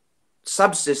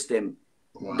subsystem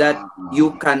that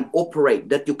you can operate,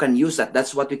 that you can use that.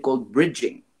 That's what we call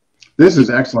bridging. This is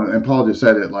excellent. And Paul just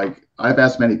said it. Like, I've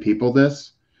asked many people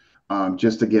this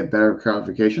just to get better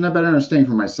clarification, a better understanding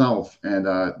for myself. And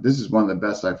this is one of the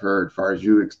best I've heard as far as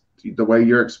the way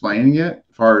you're explaining it,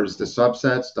 as far as the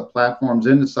subsets, the platforms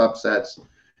in the subsets,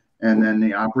 and then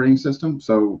the operating system.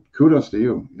 So kudos to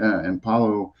you. Yeah. And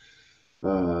Paulo,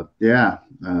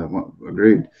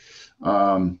 agreed.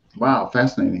 Wow,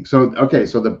 fascinating. So, okay,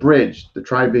 so the bridge, the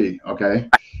tri-B, okay.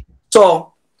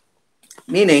 So,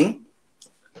 meaning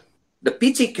the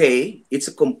PTK, it's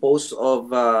a composed of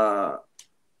the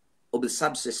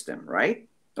subsystem, right?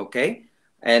 Okay,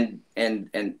 and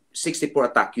 64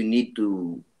 attack, you need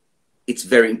to. It's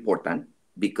very important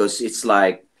because it's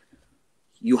like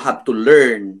you have to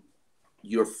learn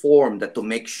your form that to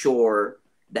make sure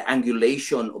the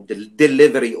angulation of the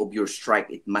delivery of your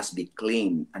strike, it must be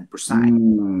clean and precise.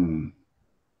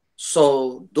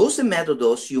 So those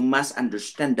methods, you must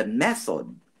understand the method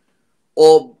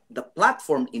of the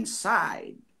platform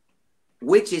inside,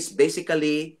 which is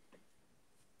basically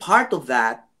part of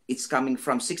that. It's coming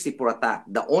from 64 attack.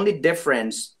 The only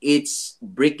difference, it's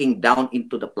breaking down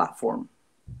into the platform.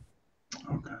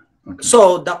 Okay.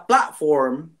 So the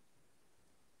platform,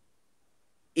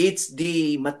 it's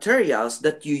the materials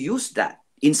that you use that.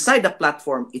 Inside the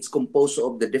platform, it's composed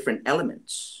of the different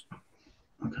elements.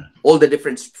 Okay. All the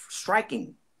different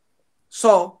striking.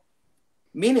 So,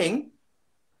 meaning,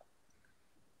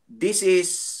 this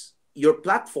is your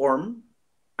platform,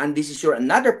 and this is your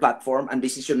another platform, and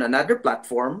this is your another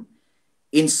platform.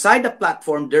 Inside the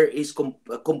platform, there is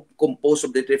composed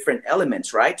of the different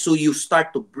elements, right? So you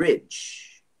start to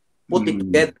bridge, put it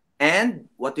together, and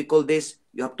what we call this,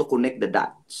 you have to connect the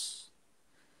dots.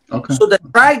 Okay. So the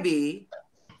tri-B,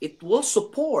 it will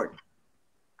support,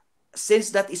 since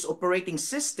that is operating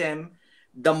system,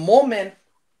 the moment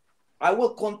I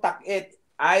will contact it,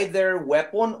 either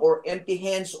weapon or empty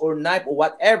hands or knife or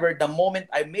whatever, the moment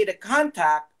I made a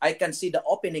contact, I can see the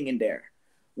opening in there,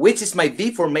 which is my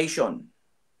V formation.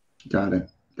 Got it.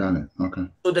 Okay.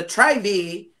 So the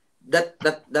tri-B,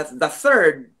 the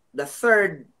third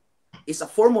is a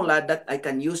formula that I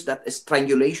can use that as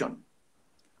triangulation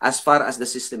as far as the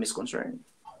system is concerned.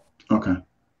 Okay.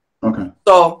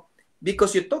 So,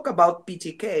 because you talk about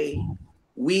PTK,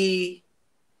 we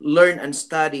learn and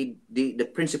study the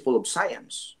principle of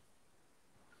science.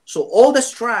 So all the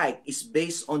strike is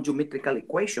based on geometrical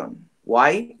equation.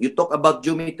 Why? You talk about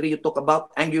geometry, you talk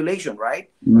about angulation,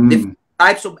 right? Different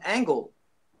types of angle.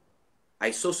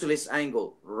 Isosceles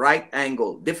angle, right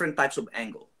angle, different types of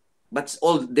angle. But it's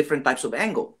all different types of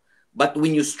angle. But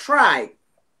when you strike,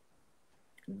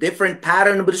 different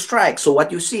pattern of the strike. So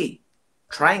what you see?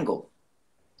 Triangle.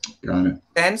 Got it.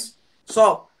 Sense?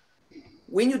 So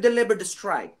when you deliver the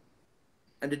strike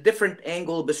and the different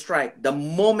angle of the strike, the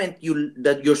moment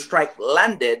your strike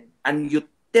landed and you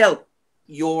tilt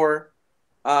your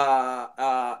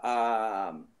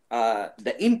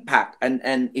the impact,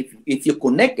 and if you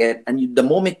connect it and the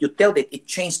moment you tilt it, it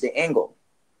changed the angle.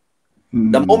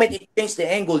 The moment it changed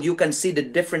the angle, you can see the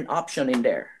different option in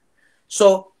there.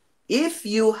 So if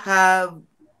you have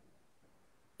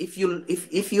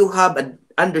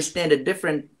understand a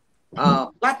different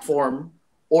platform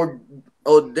or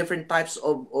different types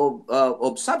of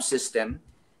subsystem,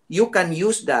 you can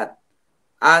use that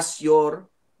as your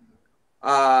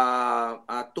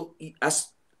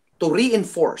to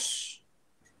reinforce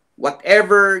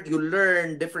whatever you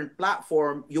learn. Different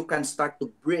platform, you can start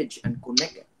to bridge and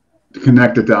connect it.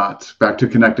 Connect the dots. Back to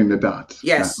connecting the dots.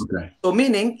 Yes. Yeah, okay. So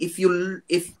meaning, if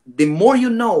the more you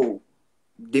know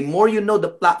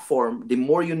the platform, the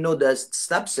more you know the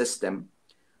subsystem,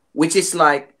 which is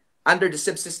like under the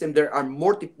subsystem there are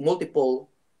multiple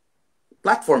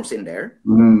platforms in there.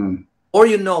 Or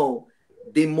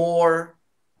the more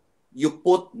you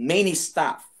put many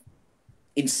stuff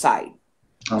inside.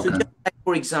 Okay. So just like,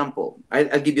 for example,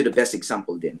 I'll give you the best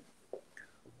example then.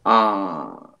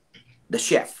 The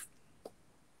chef.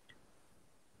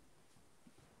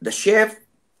 The chef,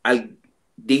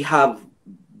 they have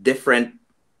different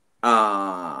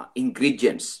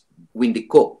ingredients when they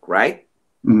cook, right?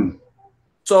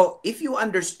 So if you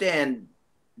understand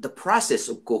the process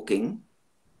of cooking,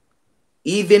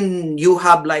 even you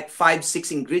have like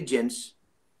 5-6 ingredients,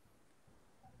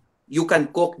 you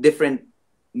can cook different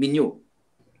menu.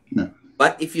 Yeah.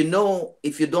 But if you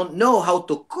don't know how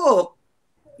to cook,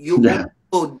 you will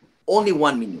cook only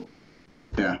one menu.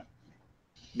 Yeah.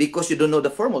 because you don't know the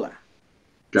formula.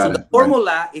 Got so it. the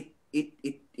formula,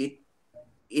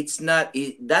 it's not,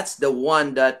 that's the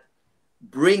one that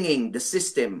bringing the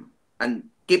system and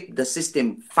keep the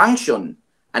system function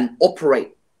and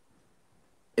operate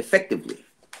effectively.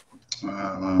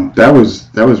 That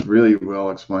was really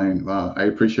well explained. Wow, I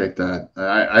appreciate that.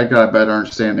 I got a better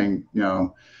understanding,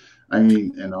 I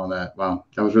mean, and all that. Wow,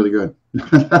 that was really good.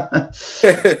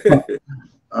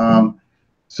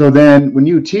 So then when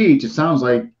you teach, it sounds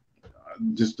like,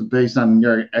 just based on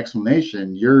your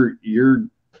explanation,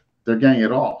 they're getting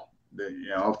it all,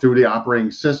 through the operating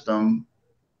system,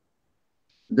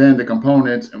 then the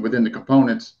components, and within the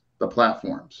components, the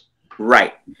platforms.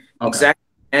 Right. Okay. Exactly.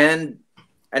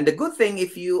 And the good thing,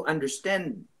 if you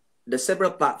understand the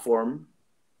several platform,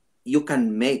 you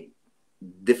can make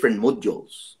different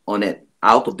modules on it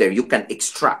out of there. You can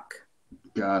extract.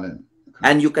 Got it. Okay.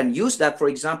 And you can use that, for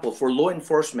example, for law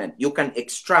enforcement. You can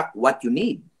extract what you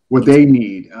need. What they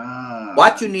need.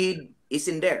 What you need is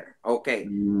in there. Okay.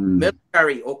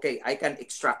 Military. Okay. I can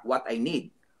extract what I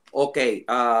need. Okay.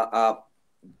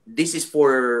 This is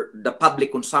for the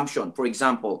public consumption. For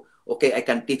example, okay, I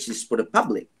can teach this for the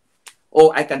public.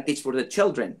 Or I can teach for the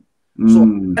children. So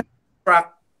I can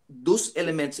extract those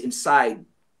elements inside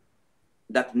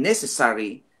that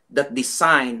necessary, that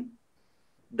design,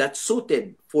 that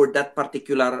suited for that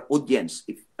particular audience,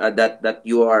 if that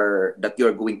you are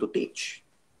going to teach.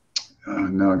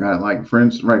 No, I got it. Like, for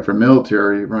instance, right, for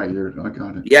military, right? I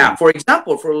got it. Yeah. For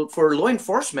example, for law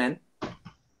enforcement,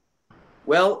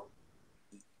 well,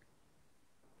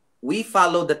 we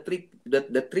follow the three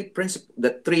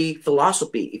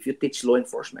philosophy. If you teach law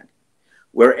enforcement,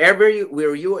 wherever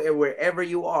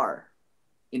you are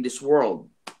in this world,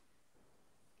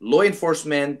 law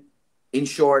enforcement, in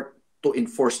short, to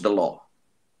enforce the law.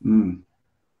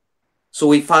 So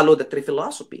we follow the three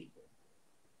philosophy: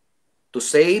 to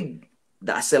save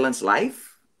the assailant's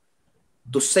life,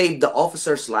 to save the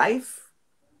officer's life,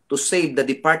 to save the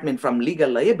department from legal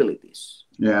liabilities.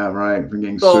 Yeah, right. For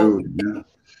getting sued. Yeah.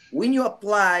 When you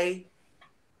apply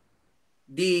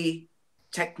the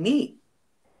technique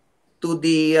to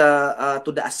the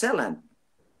assailant,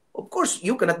 of course,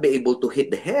 you cannot be able to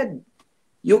hit the head.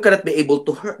 You cannot be able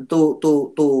to hurt,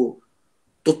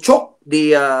 to choke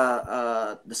the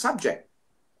subject,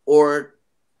 or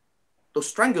to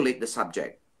strangulate the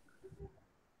subject,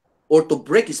 or to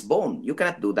break his bone. You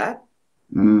cannot do that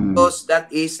because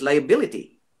that is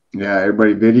liability. Yeah,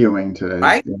 everybody videoing today.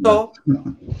 Right? Yeah. So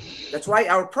that's why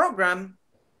our program,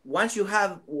 once you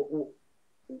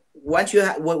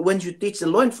teach the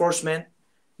law enforcement,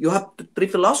 you have three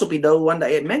philosophy, the one that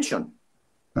I had mentioned.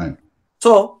 Right.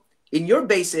 So in your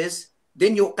basis,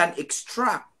 then you can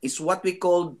extract is what we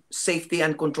call safety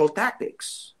and control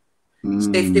tactics.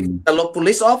 Safety to the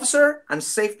police officer, and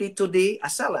safety to the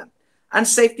assailant, and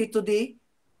safety to the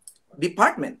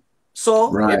department.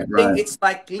 So everything it's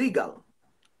like legal.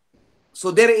 So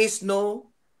there is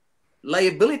no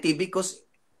liability, because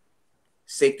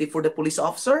safety for the police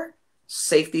officer,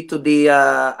 safety to the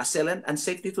assailant, and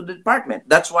safety to the department.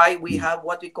 That's why we have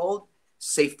what we call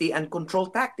safety and control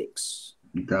tactics.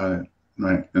 Got it.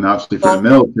 Right. And obviously for the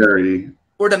military.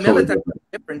 For the military,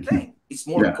 different thing. It's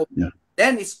more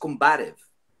then it's combative.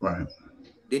 Right.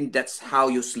 Then that's how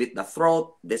you slit the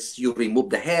throat. That's you remove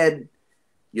the head.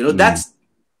 That's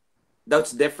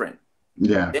different.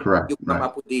 Yeah, then correct. You come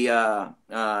up with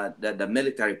the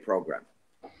military program,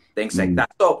 things like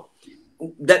that. So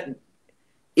that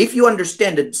if you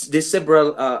understand that there's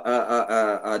several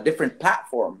different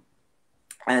platform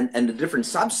and the different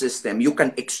subsystem, you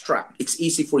can extract. It's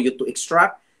easy for you to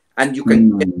extract, and you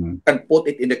can put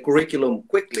it in the curriculum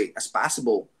quickly as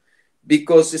possible,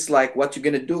 because it's like what you're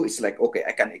gonna do is like, okay,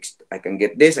 I can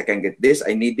get this, I can get this,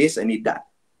 I need this, I need that,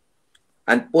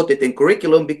 and put it in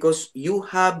curriculum, because you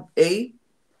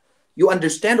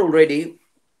understand already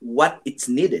what it's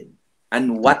needed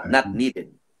and what not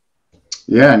needed.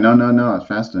 Yeah, no. It's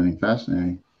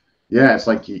fascinating. Yeah, it's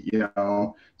like,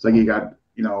 it's like you got,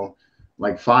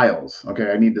 like files.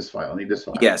 Okay, I need this file.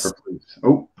 Yes. For police.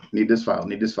 Oh, need this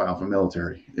file for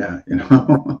military. Yeah,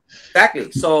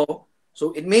 Exactly. So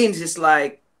it means it's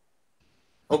like,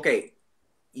 okay,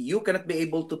 you cannot be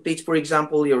able to teach, for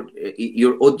example,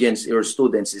 your audience, your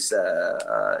students is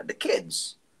the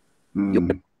kids. You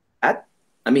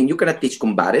cannot teach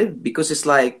combative, because it's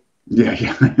like,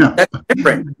 that's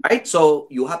different, right? So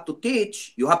you have to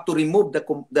teach. You have to remove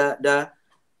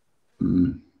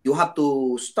you have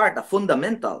to start a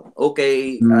fundamental.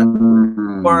 Okay,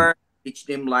 or teach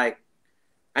them like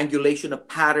angulation of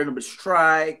pattern of a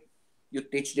strike. You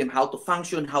teach them how to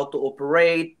function, how to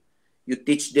operate. You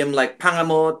teach them like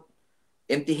pangamot,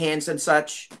 empty hands and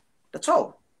such. That's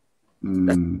all.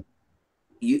 That's,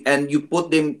 Mm. you put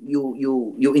them,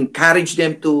 you encourage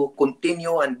them to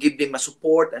continue and give them a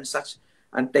support and such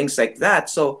and things like that.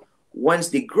 So once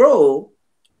they grow,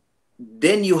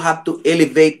 then you have to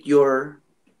elevate your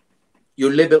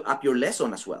level up your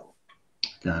lesson as well.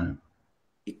 Got it.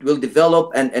 It will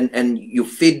develop, and you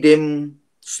feed them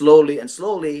slowly and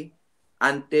slowly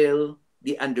until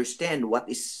they understand what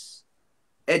is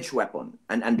edge weapon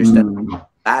and understand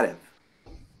battle.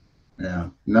 Yeah,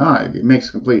 no, it makes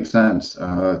complete sense.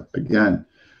 Again,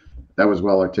 that was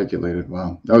well articulated.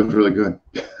 Wow, that was really good.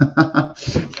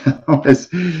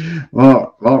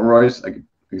 Well, Royce, I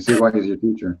can see why he's your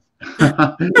teacher.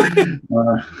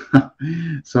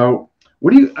 So,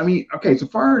 what do you? I mean, okay. So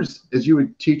far as you a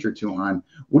teacher, Tuhon,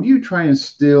 what do you try and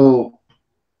instill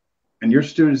in your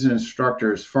students and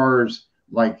instructors as far as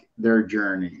like their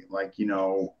journey? Like,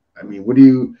 I mean, what do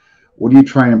you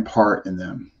try and impart in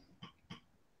them?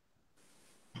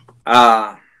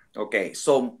 Okay,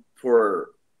 so for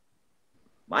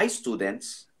my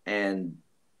students and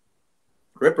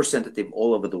representative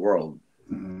all over the world,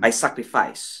 I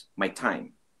sacrifice my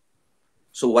time.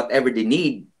 So whatever they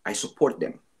need, I support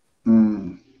them,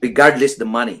 regardless the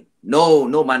money. No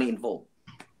money involved.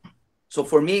 So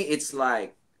for me, it's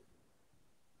like,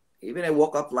 even I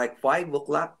woke up like 5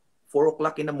 o'clock, 4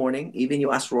 o'clock in the morning. Even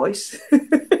you ask Royce,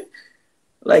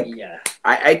 like, Yeah.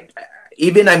 I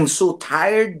even I'm so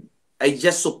tired. I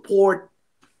just support.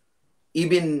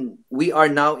 Even we are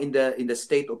now in the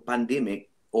state of pandemic,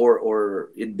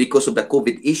 or because of the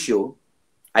COVID issue,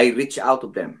 I reach out to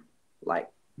them, like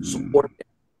support them,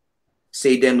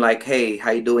 say them like, hey,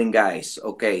 how you doing, guys?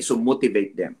 Okay, so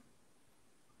motivate them,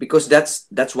 because that's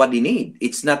what they need.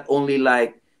 It's not only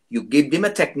like you give them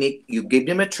a technique, you give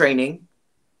them a training,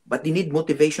 but they need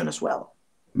motivation as well.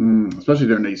 Especially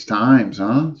during these times,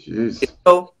 huh? Jeez.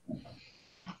 So,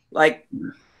 like,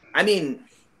 I mean,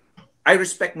 I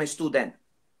respect my student.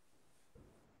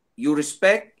 You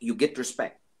respect, you get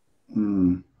respect.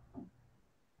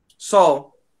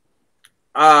 So,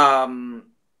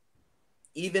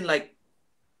 even like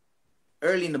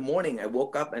early in the morning, I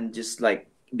woke up and just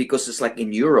like, because it's like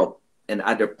in Europe and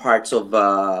other parts of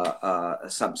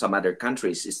some other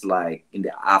countries, it's like in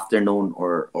the afternoon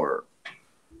or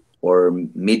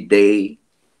midday.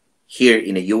 Here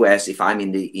in the US, if I'm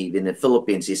in the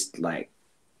Philippines, it's like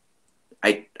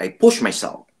I push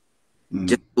myself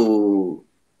just to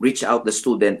reach out the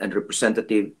student and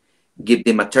representative, give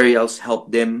them materials,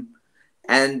 help them,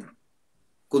 and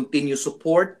continue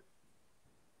support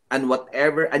and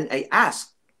whatever. And I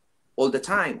ask all the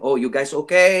time, oh, you guys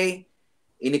okay?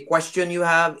 Any question you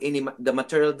have, the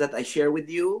material that I share with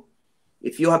you?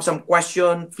 If you have some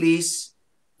question, please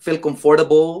feel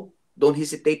comfortable. Don't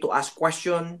hesitate to ask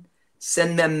question.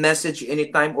 Send me a message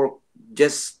anytime, or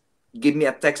just give me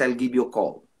a text. I'll give you a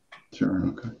call. Sure.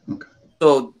 Okay.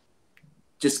 So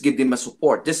just give them a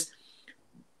support.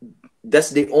 That's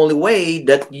the only way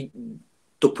that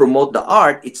to promote the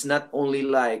art. It's not only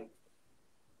like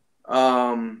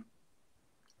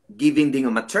giving them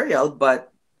a material,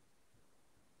 but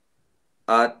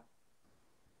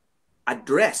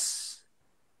address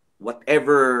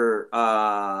whatever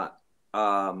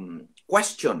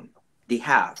question they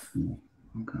have.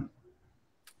 Okay.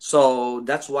 So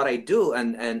that's what I do,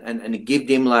 and give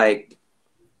them like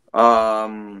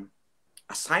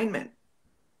assignment,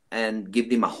 and give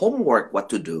them a homework what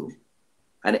to do,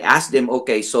 and ask them,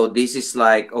 okay, so this is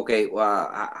like, okay,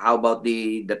 how about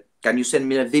the can you send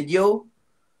me a video?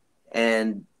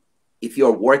 And if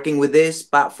you're working with this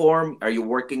platform, are you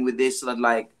working with this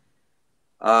like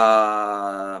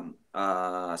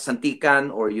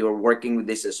Santikan, or you're working with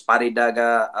this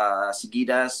Sparidaga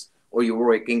Sigidas, or you're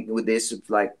working with this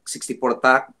like 64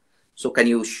 Tak? So can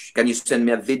you send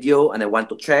me a video, and I want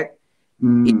to check.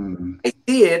 If I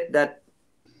see it that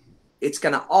it's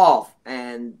kind of off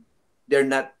and they're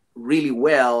not really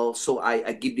well, so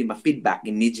I give them a feedback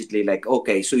immediately, like,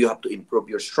 okay, so you have to improve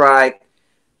your strike,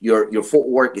 your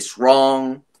footwork is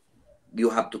wrong, you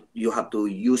have to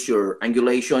use your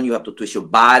angulation, you have to twist your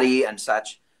body and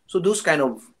such. So those kind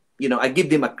of, I give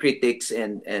them a critics,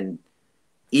 and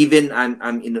even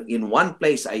I'm in one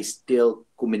place, I still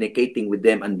communicating with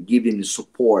them and giving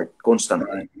support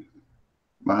constantly.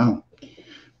 Right.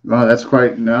 Wow, that's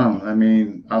quite, no, I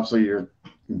mean, obviously you're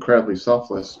incredibly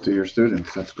selfless to your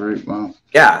students. That's great. Wow.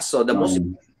 Yeah, so the most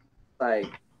like,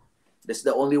 that's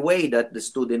the only way that the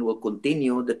student will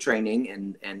continue the training,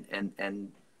 and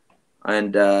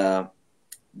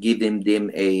give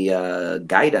them a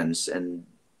guidance and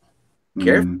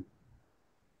care.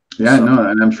 Yeah, So, no,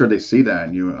 and I'm sure they see that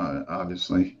in you,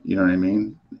 obviously. You know what I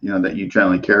mean? You know, that you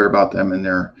generally care about them and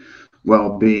their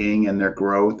well-being and their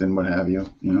growth and what have you,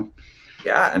 you know?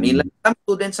 yeah, I mean, like some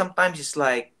students sometimes it's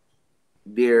like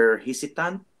they're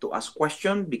hesitant to ask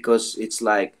question because it's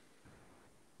like,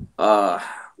 uh,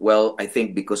 well, I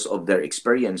think because of their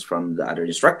experience from the other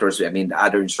instructors. I mean, the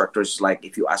other instructors, like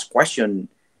if you ask question,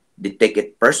 they take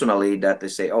it personally that they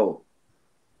say, "Oh,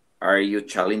 are you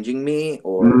challenging me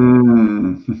or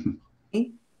Mm.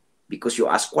 me because you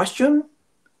ask question?"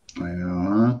 I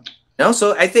know, No,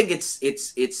 so I think it's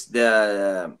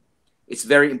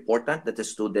very important that the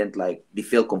student like they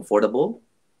feel comfortable,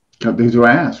 huh? To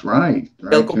ask, right, feel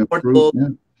right, to improve, comfortable. yeah.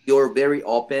 You're very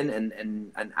open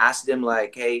and ask them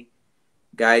like, hey,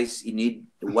 guys, you need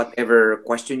whatever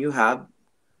question you have,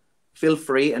 feel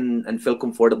free and feel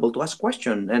comfortable to ask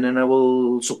question, and then I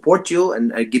will support you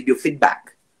and I give you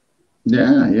feedback.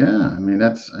 Yeah, yeah. I mean,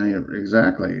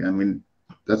 exactly. I mean,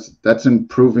 that's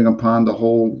improving upon the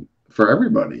whole for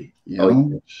everybody, you Oh,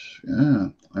 know? Yeah.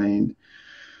 I mean,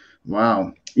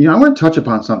 wow. You know, I want to touch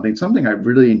upon something I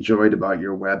really enjoyed about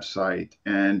your website.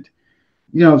 And,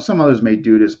 you know, some others may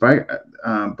do this, but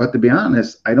to be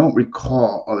honest, I don't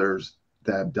recall others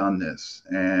that have done this.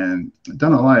 And I've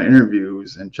done a lot of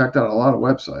interviews and checked out a lot of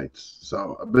websites.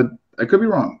 So, but I could be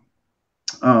wrong.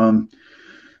 Um,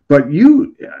 but I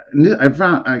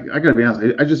got to be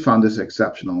honest, I just found this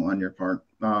exceptional on your part.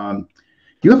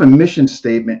 You have a mission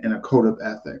statement and a code of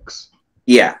ethics.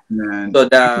 yeah. And So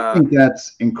I think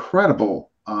that's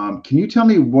incredible. Can you tell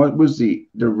me what was the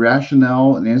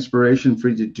rationale and the inspiration for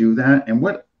you to do that?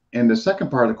 And the second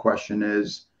part of the question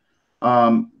is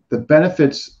the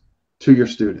benefits to your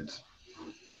students.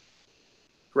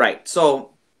 right.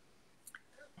 So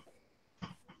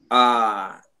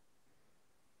uh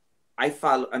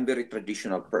I'm very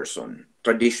traditional person.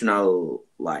 Traditional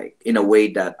like in a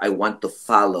way that I want to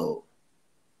follow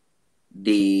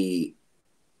the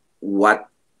what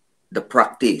the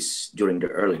practice during the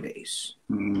early days.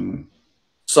 Mm,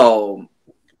 So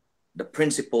the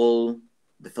principle,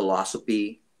 the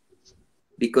philosophy,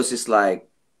 because it's like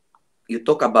you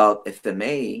talk about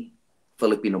FMA,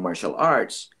 Filipino martial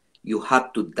arts, you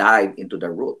have to dive into the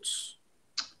roots.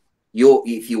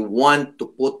 If you want to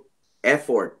put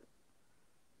effort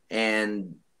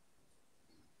and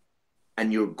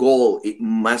your goal, it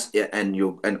must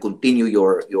and continue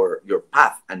your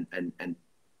path and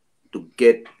to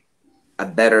get a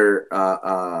better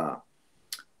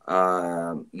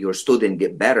your student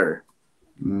get better.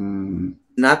 mm,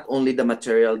 Not only the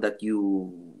material that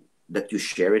you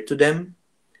share it to them,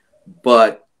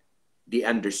 but they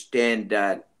understand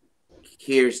that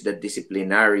here's the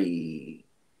disciplinary.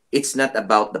 It's not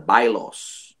about the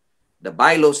bylaws. The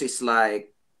bylaws is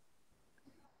like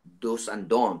do's and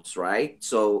don'ts, right?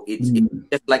 So it's mm.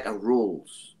 just like a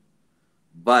rules.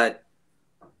 But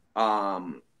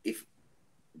if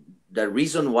the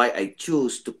reason why I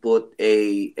choose to put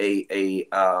a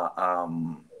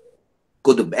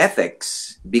code of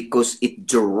ethics because it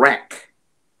directly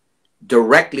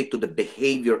to the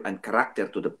behavior and character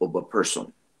of a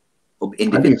person of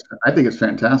individual. I think it's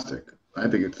fantastic. I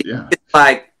think it's yeah. It's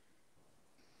like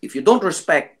if you don't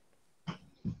respect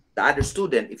the other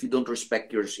student, if you don't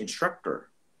respect your instructor,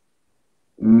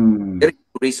 Mm. there is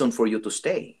no reason for you to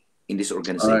stay in this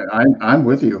organization. I'm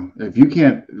with you. If you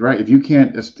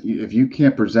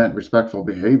can't present respectful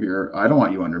behavior, I don't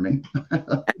want you under me.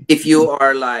 If you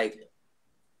are like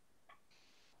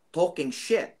talking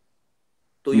shit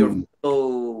to your Mm.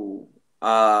 fellow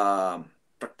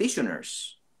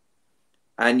practitioners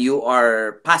and you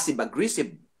are passive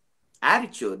aggressive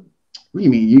attitude. What do you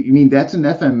mean? You mean that's an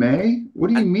FMA? What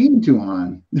do you mean,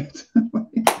 Tuhon?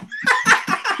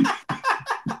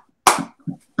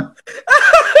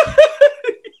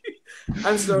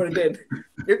 I'm sorry, then.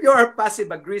 If you are passive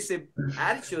aggressive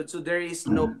attitude, so there is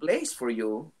no place for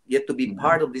you yet to be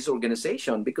part of this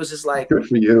organization because it's like Good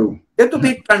for you. you have to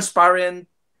be transparent,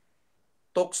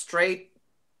 talk straight.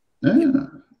 Yeah.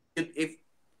 If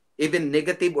even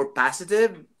negative or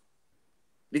positive,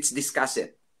 let's discuss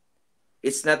it.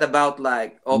 It's not about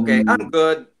like, okay, I'm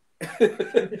good.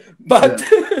 but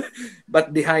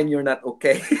but behind you're not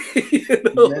okay. You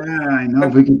know? Yeah, I know.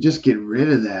 If we could just get rid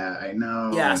of that, I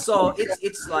know. Yeah, so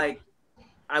it's like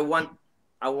I want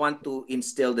to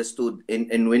instill the student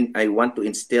and when I want to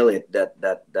instill it that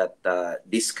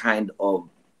this kind of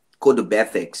code of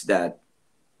ethics that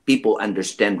people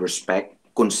understand respect,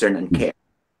 concern, and care.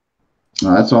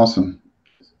 Oh, that's awesome.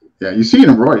 Yeah, you see it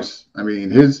in Royce. I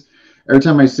mean, every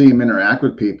time I see him interact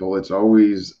with people, it's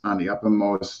always on the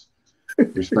uppermost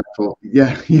respectful.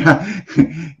 Yeah, yeah.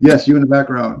 Yes, you in the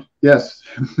background. Yes.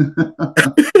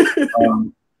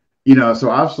 um, so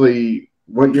obviously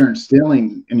what you're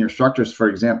instilling in your instructors, for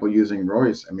example, using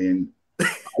Royce, I mean,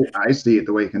 I see it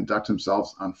the way he conducts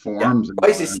himself on Yeah, forums.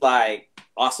 Royce is like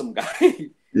awesome guy.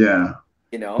 Yeah.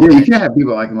 You know, Yeah, you can't have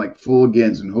people acting like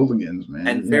fooligans and hooligans, man.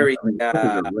 and very,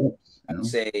 Rips, I'd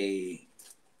say,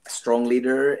 strong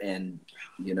leader, and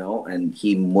and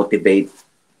he motivates.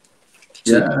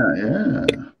 Yeah.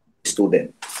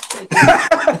 Student.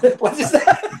 What is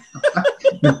that?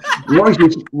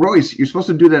 Royce, you're supposed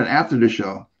to do that after the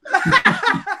show.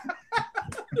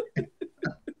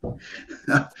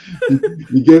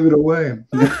 You gave it away.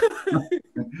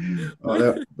 Oh,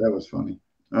 that was funny.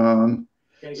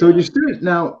 So your students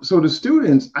now, so the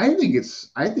students, I think it's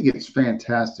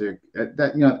fantastic.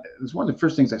 That it's one of the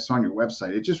first things I saw on your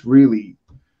website. It just really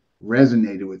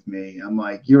resonated with me. I'm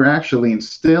like, you're actually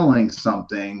instilling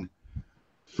something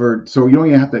so you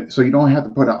don't have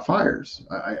to put out fires.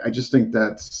 I just think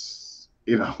that's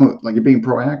like you're being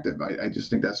proactive. I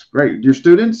just think that's great. Your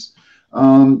students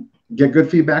get good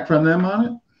feedback from them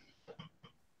on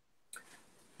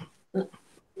it.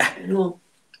 Well,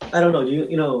 I don't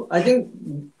know. I think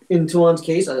in Tuhon's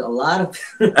case, a lot of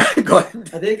go ahead.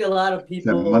 I think a lot of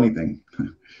people that money thing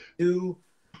do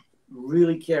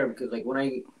really care, because like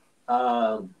when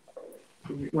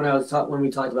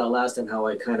we talked about last time how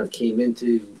I kind of came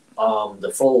into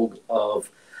the fold of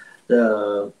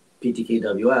the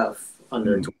PTKWF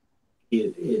under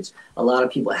it's a lot of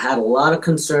people had a lot of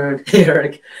concern.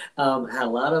 Eric had a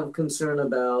lot of concern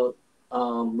about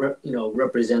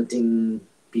representing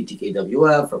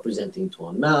PTKWF, representing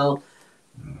Tuhon Mel,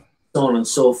 so on and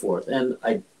so forth. And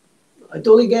I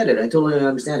totally get it. I totally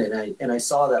understand it. And I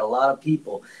saw that a lot of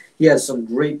people. He has some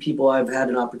great people I've had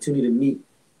an opportunity to meet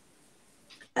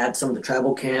at some of the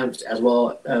travel camps as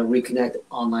well, reconnect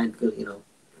online because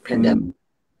pandemic.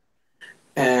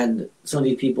 And some of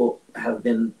these people have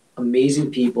been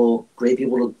amazing people, great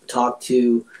people to talk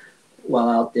to while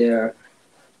out there.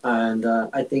 And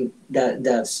I think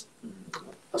that's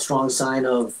a strong sign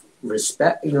of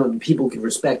respect. People can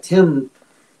respect him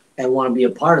and want to be a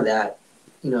part of that.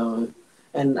 And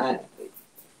I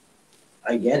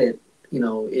get it.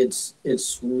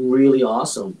 It's really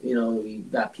awesome. You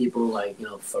got people like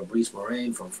Fabrice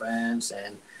Morin from France,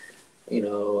 and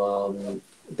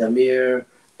Damir,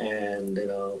 and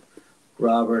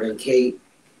Robert and Kate,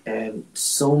 and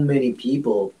so many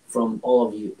people from all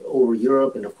of you over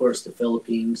Europe, and of course the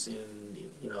Philippines, and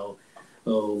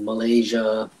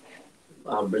Malaysia,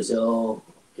 Brazil,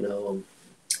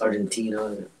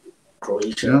 Argentina,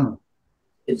 Croatia. Yeah.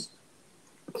 It's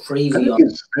crazy. I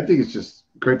think it's just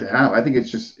great to have. I think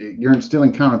it's just you're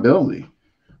instilling accountability.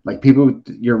 Like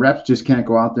your reps just can't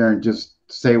go out there and just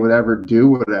say whatever, do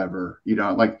whatever.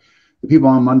 Like the people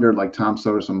I'm under, like Tom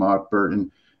Sotos and Mark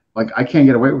Burton, like I can't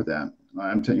get away with that.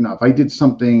 If I did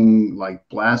something like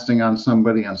blasting on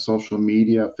somebody on social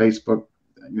media, Facebook,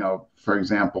 for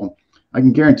example, I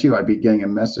can guarantee you I'd be getting a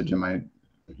message in my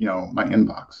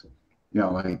inbox.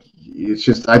 Like it's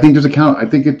just, I think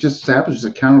it just establishes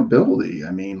accountability.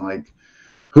 I mean, like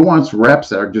who wants reps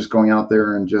that are just going out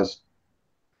there and just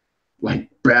like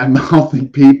bad mouthing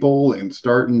people and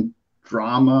starting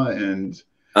drama and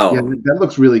that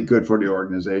looks really good for the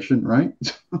organization, right?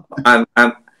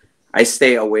 I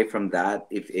stay away from that.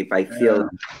 If I feel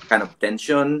kind of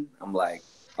tension, I'm like,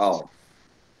 no,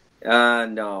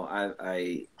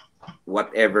 I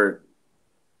whatever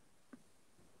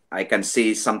I can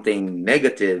see something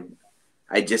negative,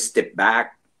 I just step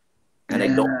back and I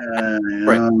ignore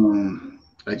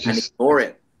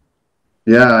it.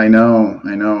 Yeah, I know.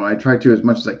 I try to as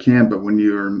much as I can, but when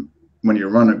you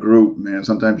run a group, man,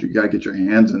 sometimes you gotta get your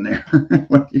hands in there.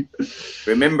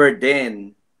 Remember,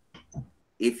 then,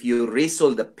 if you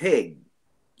wrestle the pig,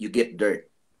 you get dirt.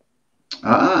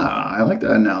 I like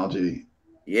that analogy.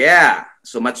 Yeah,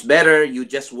 so much better you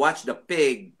just watch the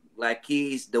pig like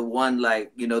he's the one,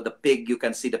 like the pig. You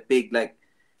can see the pig like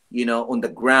on the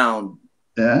ground.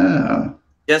 Yeah.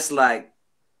 Just like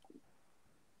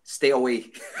stay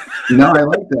away. I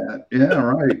like that. Yeah,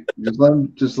 right.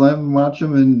 Just let him watch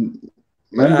him and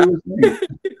let him do his thing.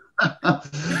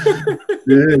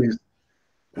 Jeez.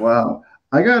 Wow.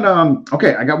 I got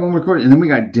I got one recording, and then we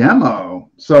got demo.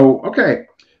 So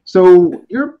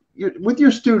you're with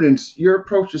your students, your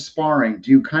approach to sparring,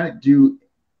 do you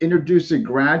introduce it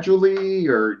gradually,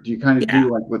 or do you kind of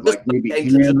do like with like maybe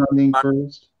hand hunting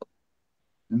first?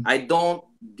 I don't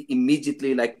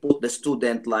immediately like put the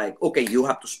student like, okay, you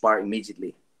have to spar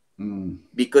immediately,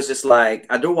 because it's like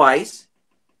otherwise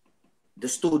the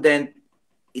student,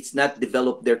 it's not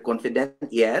developed their confidence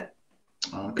yet.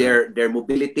 Okay. Their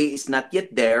mobility is not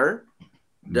yet there.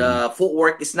 The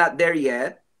footwork is not there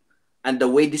yet. And the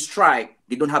way they strike,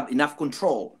 they don't have enough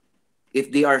control.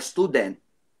 If they are student,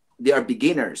 they are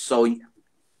beginners. So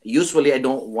usually I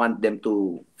don't want them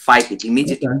to fight it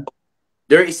immediately. Okay.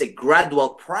 There is a gradual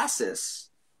process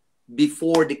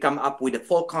before they come up with a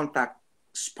full contact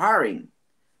sparring.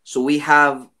 So we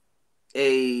have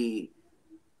a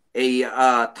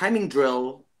timing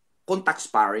drill, contact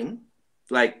sparring,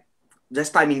 like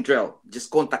just timing drill, just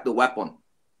contact the weapon.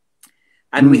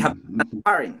 And we have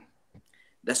sparring.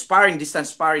 The sparring, distance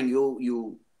sparring,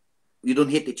 you don't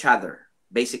hit each other,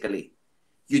 basically.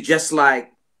 You just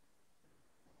like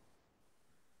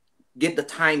get the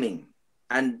timing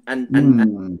and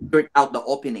figure out the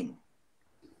opening.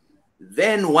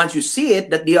 Then once you see it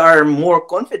that they are more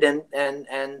confident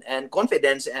and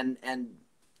confidence and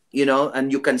you know,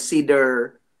 and you can see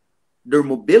their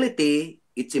mobility,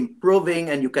 it's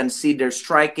improving, and you can see their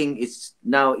striking, it's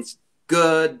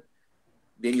good.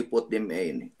 Then you put them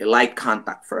in a light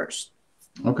contact first.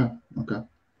 Okay.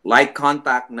 Light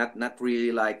contact, not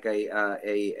really like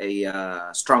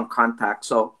a strong contact.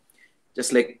 So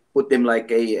just like put them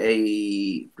like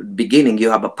a beginning, you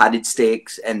have a padded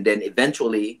stakes, and then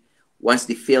eventually once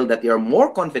they feel that they are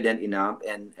more confident enough,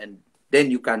 and then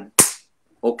you can,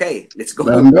 okay, let's go.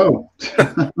 Let them go.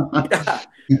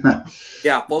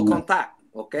 Yeah, full contact.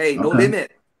 Okay, no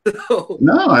limit.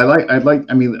 No,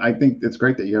 I mean, I think it's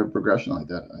great that you have progression like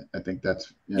that. I think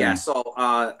that's so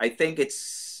I think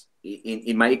it's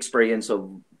in my experience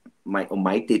of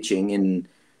my teaching, and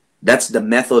that's the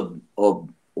method of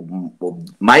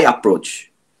my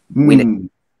approach when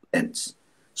students.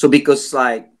 So because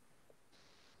like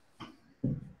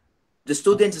the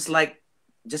students is like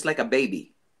just like a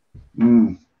baby.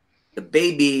 The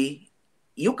baby,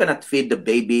 you cannot feed the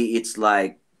baby. It's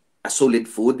like a solid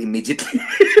food immediately.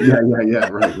 yeah, right,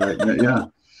 yeah.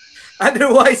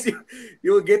 Otherwise,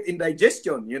 you'll get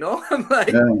indigestion. You know, I'm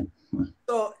like,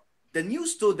 so the new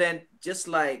student just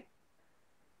like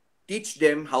teach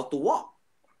them how to walk,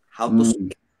 how to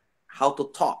speak, how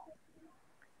to talk.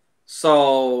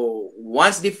 So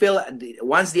once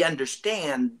they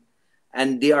understand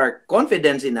and they are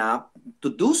confident enough to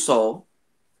do so,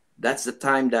 that's the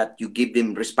time that you give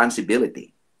them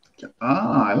responsibility.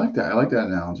 I like that. I like that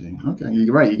analogy. Okay,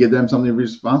 you're right. You give them something to be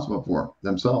responsible for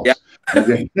themselves. Yeah.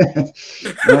 Okay.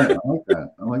 Right.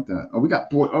 I like that.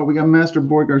 Oh, we got Master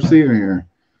Boy Garcia here.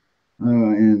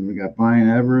 And we got Brian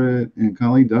Everett and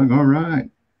Collie Doug. All right.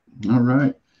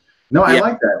 No, I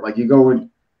like that. Like you go with,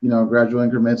 gradual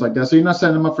increments like that. So you're not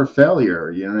setting them up for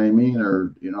failure, you know what I mean?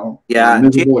 Or, a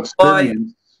miserable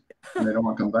experience and they don't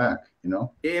want to come back,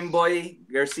 Game Boy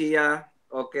Garcia.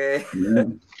 Okay.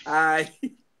 Yeah.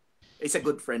 He's a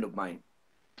good friend of mine.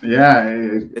 Yeah, I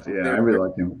really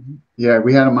like him. Yeah,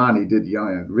 we had him on. He did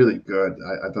really good.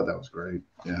 I thought that was great.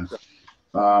 Yeah.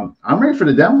 I'm ready for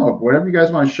the demo. Whatever you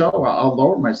guys want to show, I'll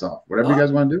lower myself. Whatever you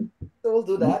guys want to do. So we'll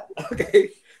do that.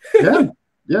 Okay. Yeah.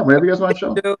 Whatever you guys want to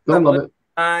show. They'll love it.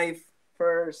 Knife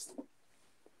first.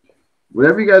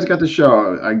 Whatever you guys got to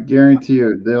show, I guarantee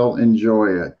you they'll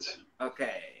enjoy it.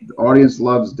 Okay. The audience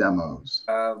loves demos.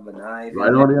 A knife.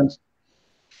 Right, audience?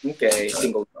 Okay.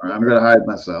 Single. All right, I'm gonna hide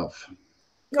myself.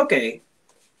 Okay.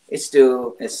 It's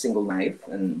still a single knife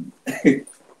and.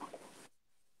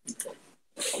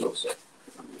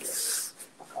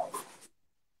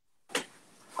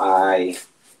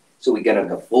 So we get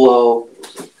the flow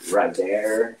right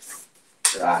there,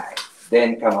 right.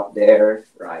 Then come up there,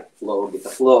 right. Flow, get the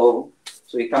flow.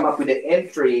 So you come up with the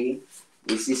entry.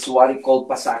 This is what we call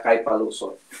pasakay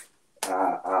palusot,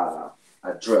 a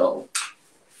drill,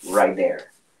 right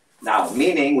there. Now,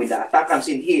 meaning when the attack comes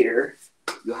in here,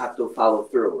 you have to follow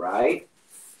through, right?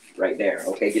 Right there.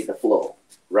 Okay, get the flow,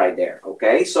 right there.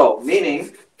 Okay, so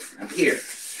meaning I'm here.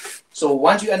 So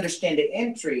once you understand the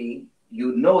entry,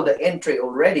 you know the entry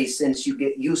already since you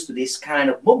get used to this kind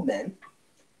of movement.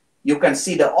 You can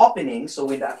see the opening. So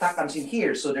when the attack comes in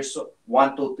here, so there's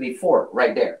 1, 2, 3, 4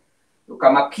 right there. You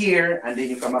come up here and then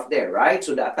you come up there, right?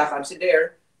 So the attack comes in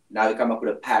there. Now you come up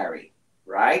with a parry,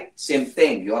 right? Same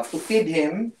thing. You have to feed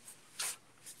him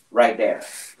right there,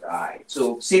 right?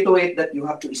 So see to it that you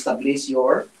have to establish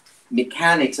your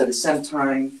mechanics at the same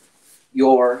time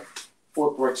your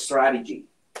footwork strategy.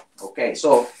 Okay,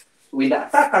 so when the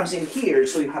attack comes in here,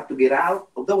 so you have to get out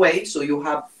of the way. So you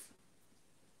have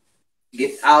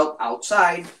get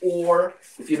outside, or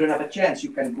if you don't have a chance,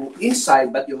 you can go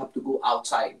inside, but you have to go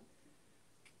outside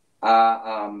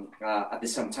at the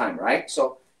same time, right?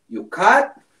 So you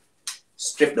cut,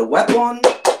 strip the weapon,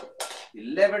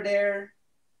 you lever there,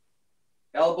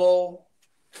 elbow,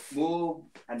 move,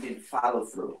 and then follow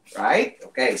through, right?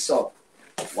 Okay, so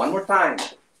one more time.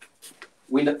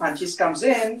 when the punches comes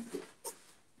in,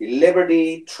 deliver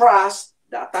the thrust,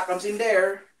 the attack comes in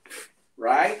there,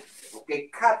 right? Okay,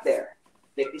 cut there.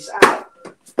 Take this out.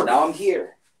 Now I'm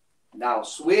here. Now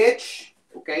switch.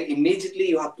 Okay, immediately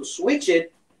you have to switch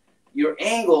it, your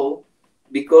angle,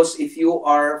 because if you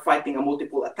are fighting a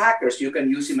multiple attackers, you can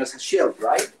use him as a shield,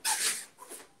 right?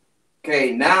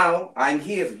 Okay, now I'm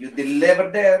here. You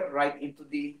deliver there right into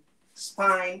the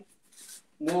spine,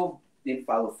 move, then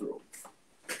follow through.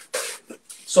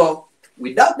 So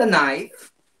without the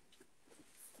knife,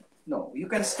 no, you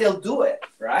can still do it,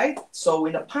 right? So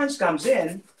when the punch comes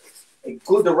in,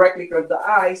 go directly across the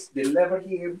eyes, deliver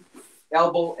here,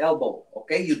 elbow, elbow.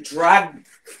 Okay, you drag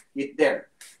it there.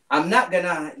 I'm not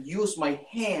gonna use my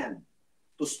hand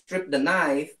to strip the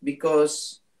knife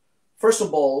because, first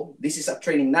of all, this is a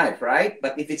training knife, right?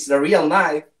 But if it's the real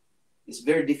knife, it's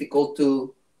very difficult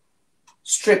to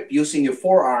strip using your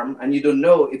forearm, and you don't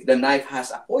know if the knife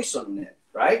has a poison in it,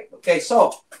 right? Okay,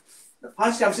 so the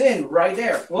punch comes in right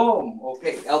there. Boom.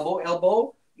 Okay, elbow,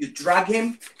 elbow. You drag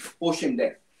him, push him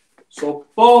there. So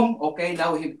boom. Okay,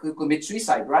 now he could commit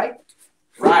suicide, right?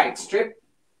 Right. Strip.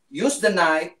 Use the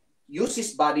knife. Use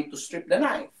his body to strip the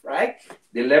knife, right?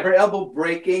 Deliver elbow,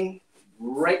 breaking,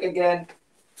 break again,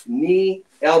 knee,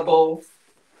 elbow,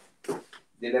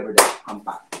 deliver that,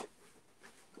 compact.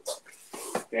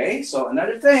 Okay, so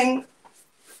another thing,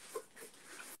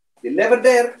 deliver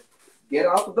there, get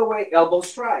out of the way, elbow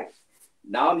strike.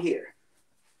 Now I'm here.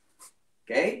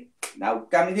 Okay, now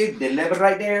come in here, deliver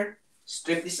right there,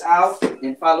 strip this out,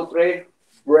 then follow through,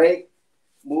 break,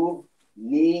 move,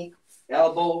 knee,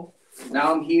 elbow.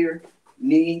 Now I'm here,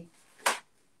 knee,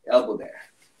 elbow there.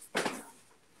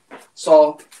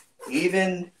 So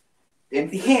even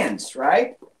empty hands,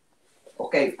 right?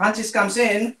 Okay, punches comes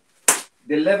in,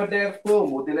 deliver there,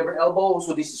 boom, we'll deliver elbow.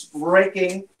 So this is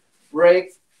breaking,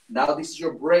 break. Now this is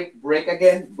your break, break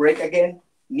again,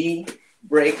 knee,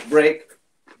 break, break,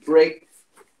 break,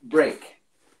 break.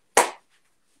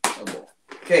 Elbow.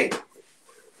 Okay.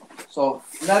 So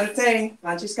another thing,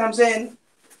 punches comes in,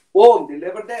 boom,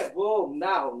 deliver there, boom,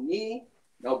 now knee,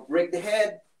 now break the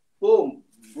head, boom,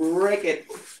 break it,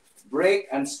 break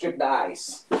and strip the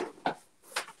eyes.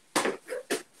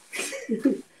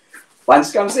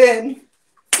 Punch comes in,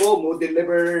 boom, we'll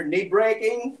deliver knee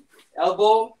breaking,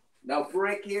 elbow, now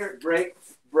break here, break,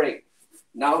 break.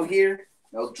 Now here,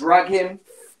 now drag him,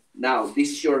 now this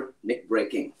is your neck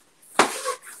breaking.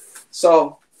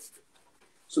 So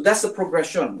that's the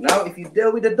progression. Now if you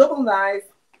deal with a double knife,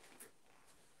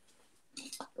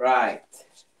 right.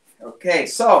 Okay,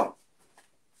 so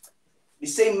the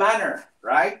same manner,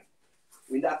 right?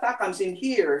 When the attack comes in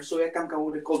here, so I can come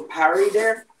with called parry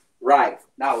there. Right.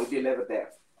 Now we deliver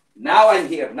there. Now I'm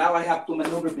here. Now I have to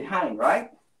maneuver behind,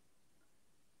 right?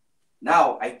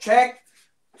 Now I check,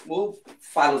 move,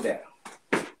 follow there.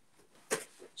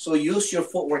 So use your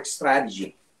footwork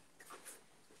strategy.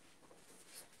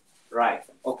 Right.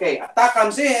 Okay. Attack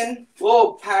comes in.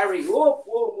 Whoa, parry. Whoa,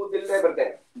 whoa, whoa, deliver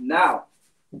there. Now,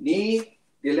 knee,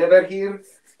 deliver here.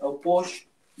 Now push.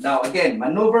 Now again,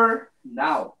 maneuver.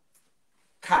 Now,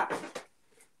 cut.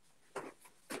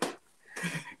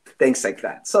 Things like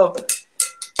that. So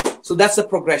that's the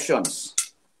progressions.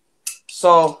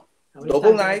 So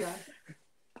double knife,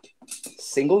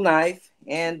 single knife,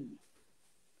 and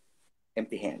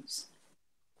empty hands.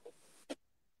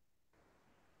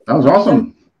 That was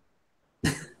awesome.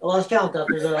 I lost count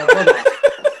after the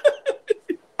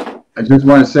I just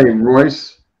want to say,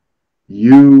 Royce,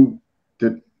 you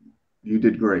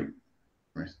did great.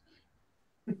 Royce.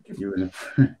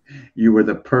 You were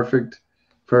the perfect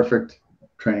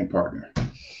training partner.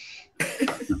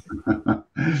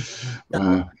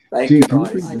 Thank you.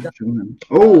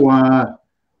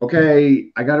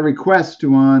 Okay. I got a request,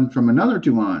 Tuhon, from another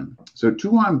Tuhon. So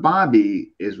Tuhon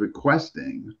Bobby is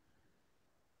requesting,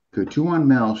 could Tuhon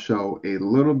Mel show a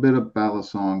little bit of bala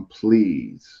song,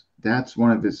 please? That's one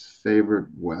of his favorite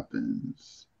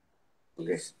weapons.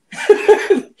 Okay.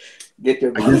 Get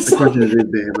your. I guess the question is if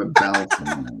they have a bala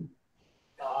song.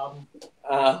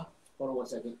 Hold on 1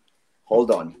 second.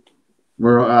 Hold on.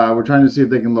 We're trying to see if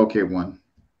they can locate one.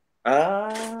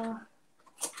 Wow,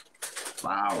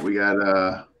 we got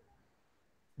a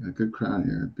good crowd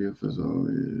here. Beautiful as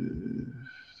always.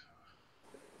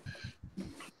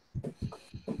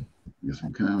 Guess we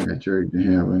got Jerry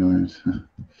here. Anyways.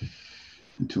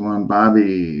 Tuhon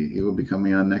Bobby, he will be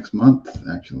coming on next month,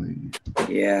 actually.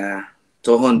 Yeah,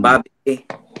 Tuhon Bobby.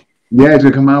 Yeah, he's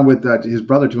gonna come out with his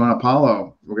brother Tuhon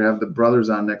Apollo. We're gonna have the brothers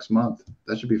on next month.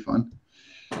 That should be fun.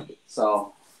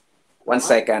 So, 1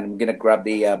 second, I'm gonna grab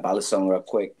the bala song real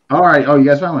quick. All right. Oh, you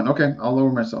guys found one? Okay, I'll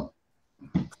lower myself.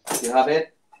 You have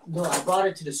it? No, I brought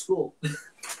it to the school.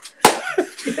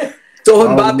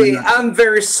 Tuhon Bobby, I'm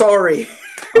very sorry.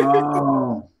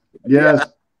 Oh, yes.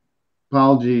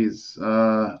 Apologies.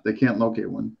 They can't locate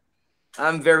one.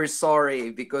 I'm very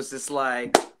sorry because it's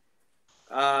like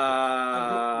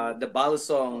the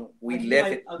balusong we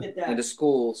left it in the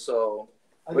school. So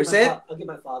where's it? I'll get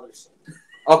my father's.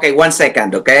 Okay, 1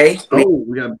 second. Okay. Oh,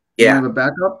 we have a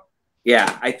backup.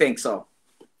 Yeah, I think so.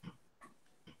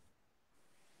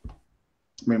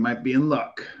 We might be in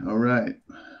luck. All right.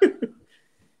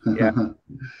 Yeah.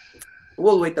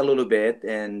 We'll wait a little bit,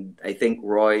 and I think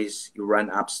Royce, you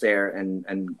run upstairs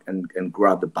and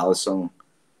grab the balusong.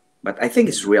 But I think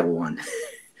it's real one.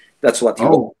 That's what he.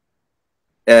 Oh.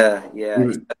 Yeah.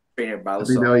 It's the trainer I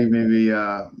think balusong. that may be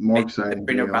more exciting.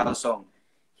 The trainer balusong.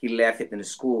 He left it in the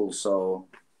school, so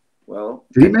well.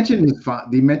 Did he mention his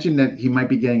Did he mention that he might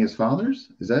be getting his father's?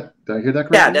 Did I hear that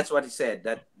correctly? Yeah, that's what he said.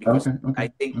 That because okay. I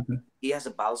think he has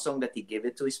a balusong that he gave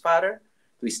it to his father,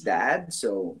 to his dad.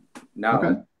 So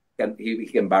now he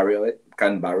can borrow it,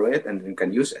 and then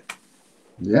can use it.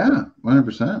 Yeah,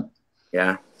 100%.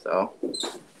 Yeah. So.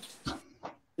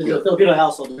 There's a Filipino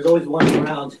household. There's always one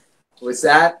around. What's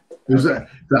that? Is that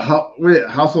the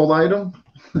household item?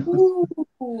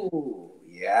 Ooh,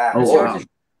 yeah. Oh, wow.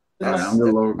 I'm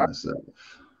gonna lower myself.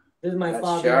 This is my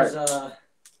father's.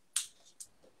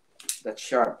 That's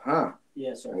sharp, huh?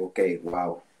 Yes, sir. Okay.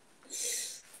 Wow.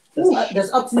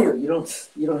 That's up to you.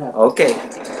 You don't have. Okay. All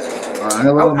right, I'm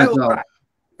gonna lower myself.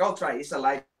 Go try. It's a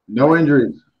light. No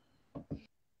injuries.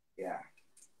 Yeah.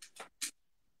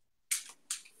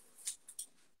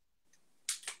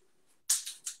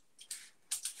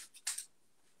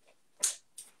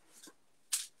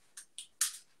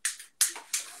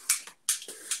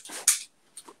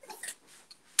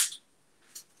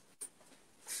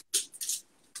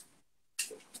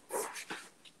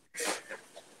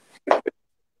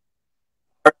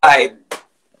 All right.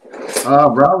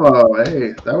 Bravo.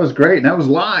 Hey, that was great. And that was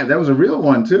live. That was a real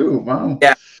one, too. Wow.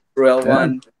 Yeah, real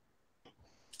one.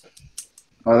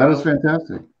 Oh, that was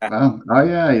fantastic. Wow. Oh,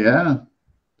 yeah.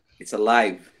 It's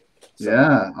alive. So.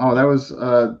 Yeah. Oh, that was,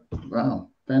 wow.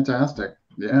 Fantastic.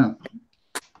 Yeah.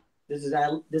 This is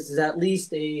at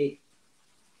least a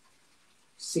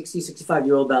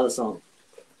 65-year-old balusong.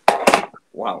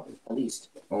 Wow. At least.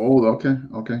 Oh, okay.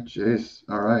 Jeez.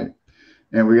 All right.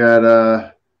 And we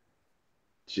got,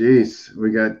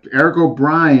 we got Eric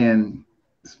O'Brien.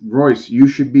 Royce, you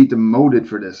should be demoted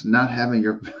for this, not having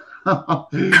your. Well,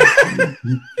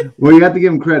 you have to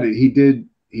give him credit. He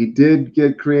did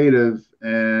get creative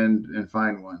and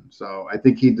find one. So I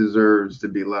think he deserves to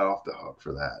be let off the hook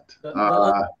for that.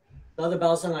 The other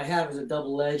balusong I have is a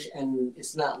double edge, and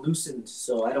it's not loosened,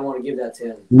 so I don't want to give that to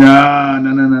him. No.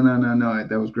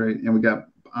 That was great. And we got,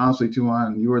 honestly,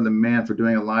 Tuhon, you are the man for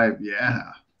doing it live.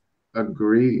 Yeah,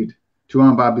 agreed.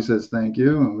 Tuhon Bobby says thank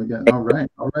you, and we got all right.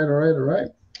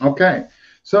 Okay,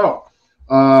 so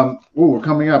we're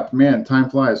coming up, man. Time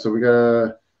flies. So we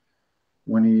got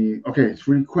it's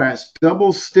request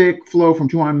double stick flow from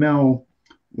Tuhon Mel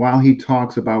while he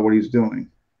talks about what he's doing.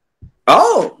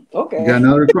 Oh, okay. We got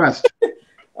another request.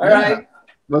 All right,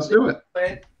 let's do it.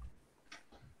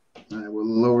 I will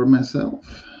lower myself.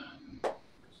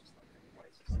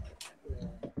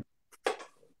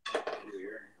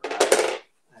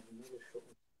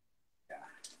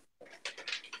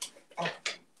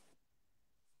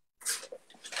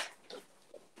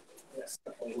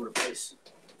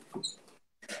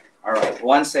 All right,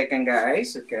 1 second,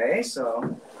 guys. Okay,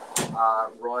 so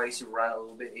Royce, you run a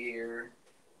little bit here.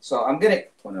 So I'm gonna.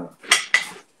 Oh no,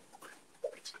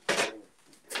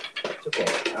 it's okay.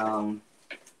 I'm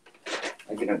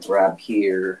gonna grab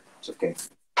here. It's okay.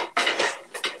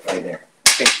 Right there.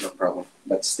 Okay, no problem.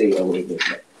 But stay a little bit.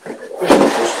 Push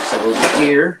this a little bit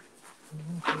here.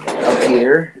 Up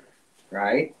here.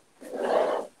 Right.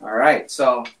 All right.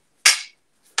 So.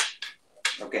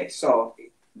 Okay, so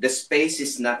the space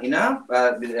is not enough.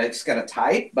 It's kind of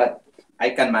tight, but I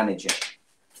can manage it.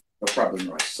 No problem,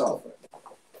 Royce. Solve it.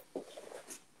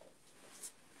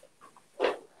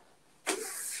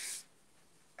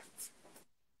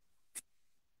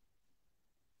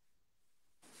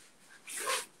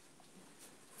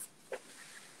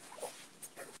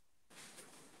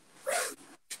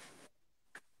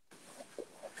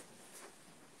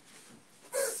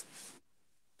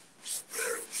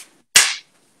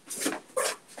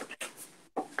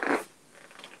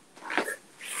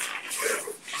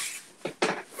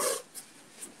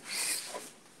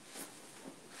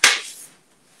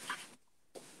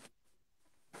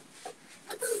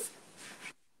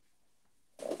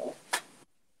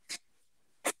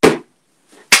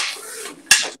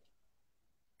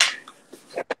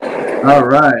 All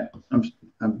right.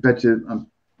 I bet you. I'm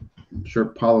sure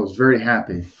Paulo's very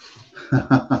happy.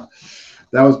 That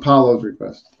was Paulo's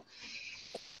request.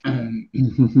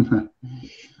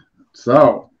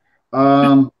 So,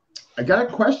 I got a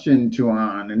question,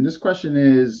 Tuhon, and this question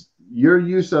is your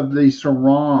use of the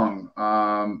sarong.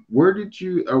 Where did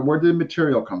the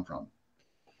material come from?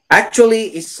 Actually,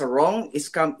 it's sarong is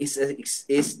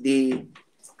the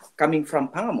coming from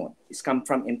pangamot. It's come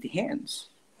from empty hands.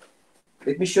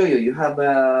 Let me show you. You have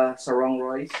a sarong,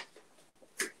 Royce?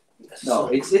 No,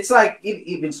 it's like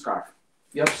even scarf.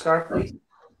 You have a scarf, please?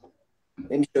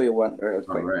 Let me show you one real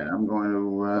quick. All right, I'm going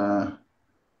to.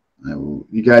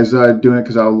 You guys are doing it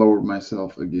because I'll lower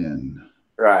myself again.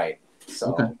 Right.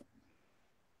 So. Okay.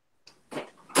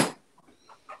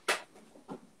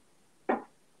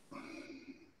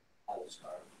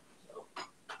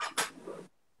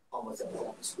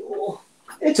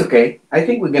 It's okay. I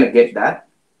think we're gonna get that.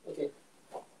 Okay.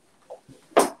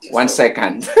 1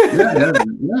 second. Yeah.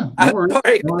 No worries.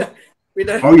 Sorry.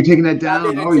 Oh, you're taking that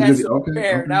down. Oh, you're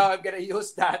okay. Now I'm gonna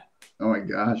use that. Oh my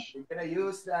gosh. I'm gonna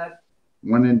use that.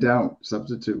 When in doubt,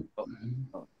 substitute. Oh.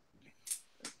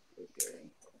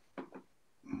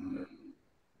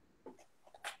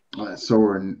 Oh, that's so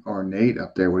ornate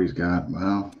up there. What he's got.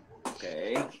 Wow.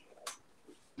 Okay.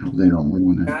 Hope they don't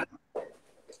ruin it.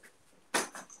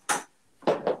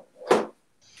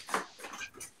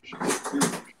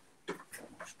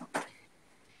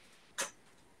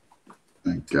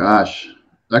 My gosh.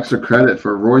 Extra credit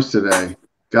for Royce today.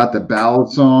 Got the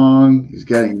ballad song. He's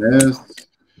getting this.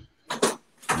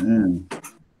 Man.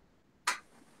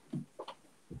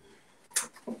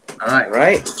 All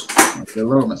right. I'll say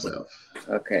hello to myself.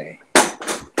 Okay.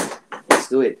 Let's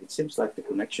do it. It seems like the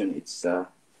connection. It's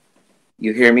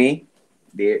you hear me,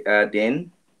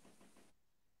 Dan?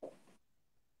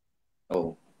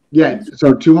 Oh. Yeah.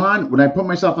 So Tuhon, when I put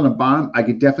myself on the bottom, I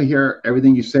could definitely hear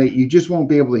everything you say. You just won't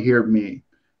be able to hear me.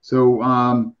 So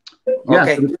yeah.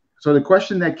 Okay. So the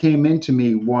question that came into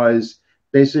me was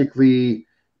basically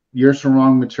your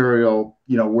sarong material,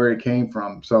 where it came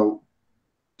from. So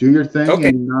do your thing, okay.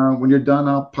 And when you're done,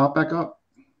 I'll pop back up.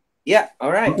 Yeah,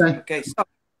 all right. Okay. So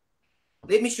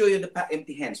let me show you the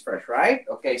empty hands first, right?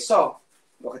 Okay, so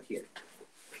look at here.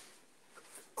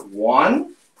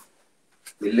 1,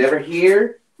 deliver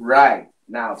here, right.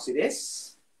 Now, see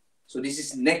this? So this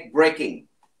is neck breaking,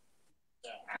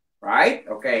 right?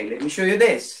 Okay, let me show you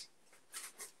this.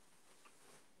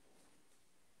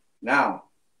 Now,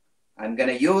 I'm going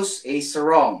to use a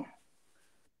sarong.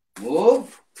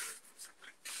 Move.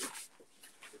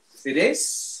 See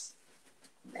this?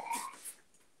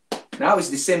 Now it's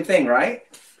the same thing, right?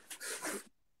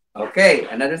 Okay,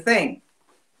 another thing.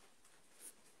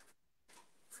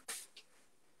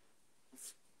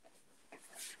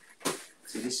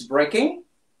 See this is breaking,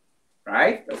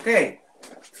 right? Okay.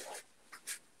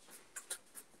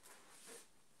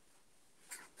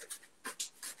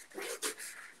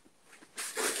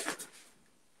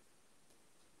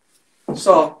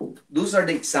 So those are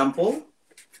the example.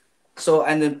 So,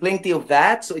 and then plenty of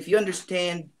that. So if you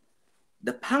understand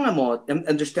the pangamot,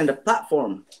 understand the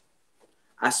platform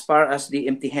as far as the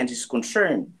empty hands is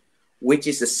concerned, which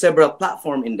is a several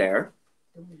platform in there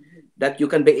that you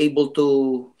can be able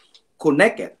to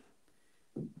connect it.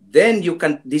 Then you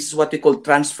can, this is what we call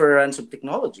transference of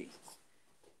technology.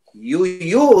 You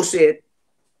use it,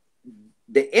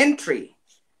 the entry,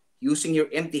 using your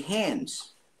empty hands.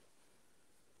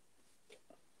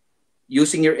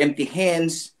 Using your empty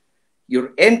hands,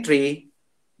 your entry,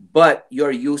 but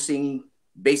you're using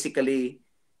basically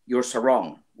your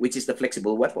sarong, which is the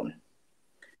flexible weapon.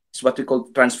 It's what we call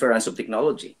transference of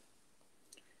technology.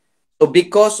 So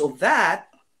because of that,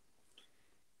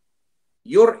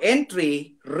 your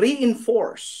entry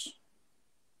reinforce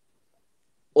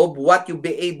of what you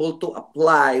be able to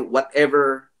apply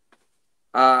whatever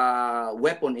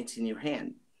weapon it's in your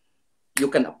hand. You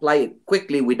can apply it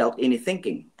quickly without any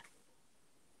thinking.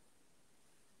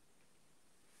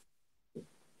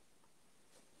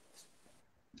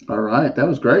 All right, that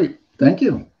was great. Thank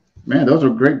you, man. Those are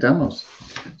great demos.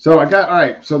 So all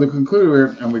right. So the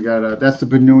concluder, and we got that's the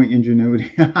Benui ingenuity,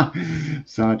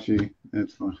 Sachi.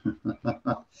 That's fun.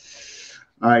 All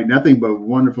right, nothing but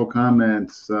wonderful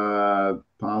comments.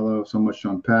 Paulo, so much to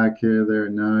unpack here. There,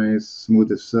 nice,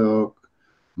 smooth as silk.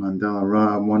 Mandela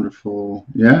Rob, wonderful.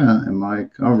 Yeah, and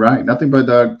Mike. All right, nothing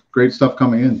but great stuff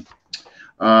coming in.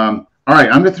 All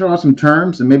right, I'm going to throw out some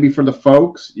terms, and maybe for the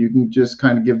folks, you can just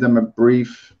kind of give them a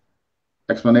brief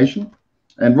explanation.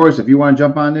 And Royce, if you want to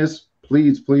jump on this,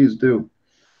 please do.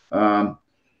 So,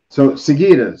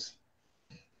 seguidas.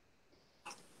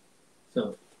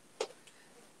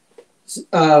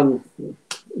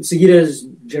 Seguidas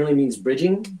generally means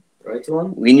bridging, right,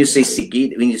 Tuhon? When you say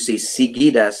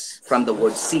seguidas, from the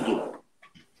word sige,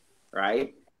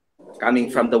 right? Coming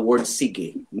from the word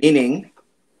sige, meaning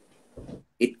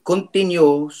it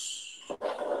continues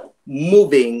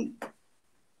moving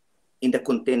in the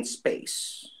contained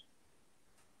space.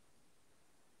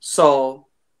 So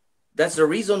that's the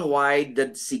reason why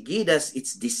the seguidas,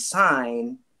 it's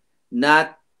designed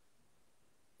not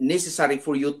necessary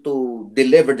for you to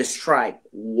deliver the strike,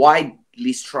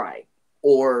 widely strike,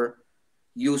 or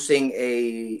using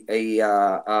what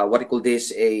do you call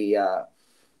this, a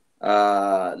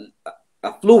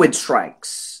fluid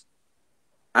strikes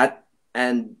at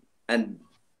and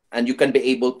you can be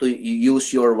able to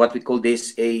use your what we call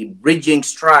this a bridging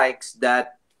strikes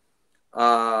that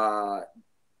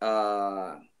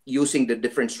using the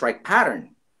different strike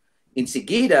pattern. In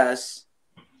seguidas,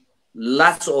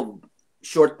 lots of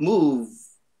short move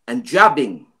and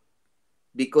jabbing,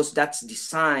 because that's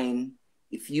designed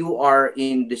if you are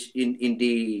in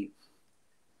the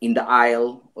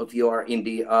aisle, or if you are in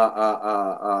the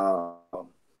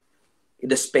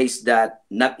space that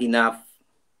not enough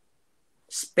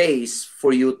space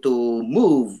for you to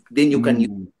move, then you can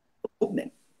use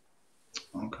movement.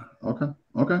 Okay.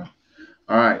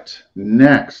 All right.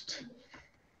 Next,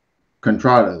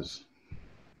 contradas.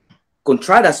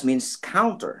 Contradas means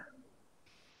counter.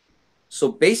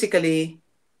 So basically,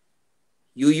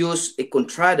 you use a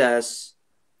contradas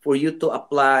for you to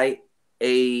apply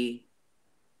a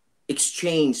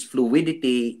exchange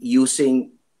fluidity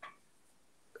using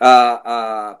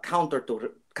counter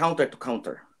to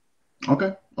counter.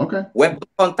 Okay. Weapon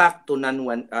contact to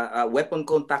weapon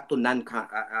contact to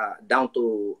down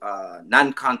to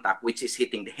non-contact, which is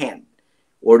hitting the hand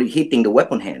or hitting the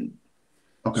weapon hand.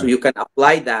 Okay. So you can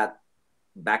apply that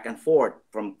back and forth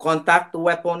from contact to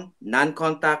weapon,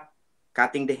 non-contact,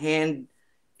 cutting the hand,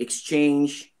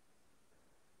 exchange,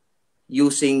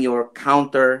 using your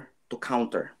counter to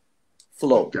counter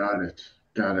flow. Got it.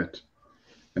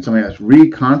 And something else,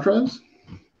 recontras?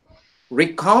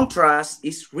 Recontras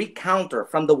is recounter,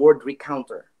 from the word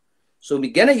recounter. So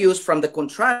we're gonna use from the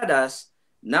contradas.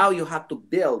 Now you have to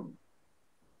build.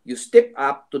 You step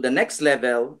up to the next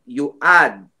level. You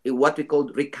add what we call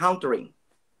recountering.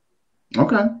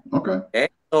 Okay.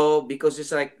 So because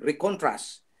it's like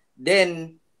recontras,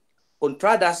 then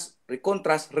contradas,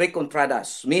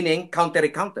 recontradas, meaning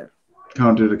counter.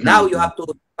 Counter to counter. Now you have to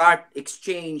start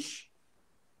exchange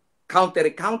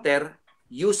counter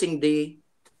using the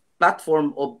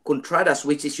platform of contradas,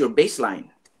 which is your baseline.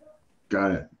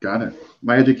 Got it.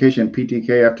 My education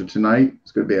PTK after tonight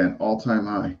is going to be an all-time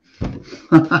high.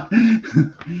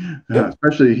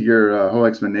 Especially your whole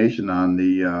explanation on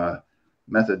the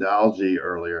methodology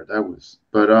earlier. All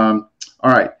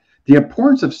right. The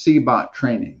importance of CBOT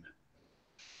training.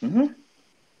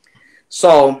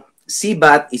 So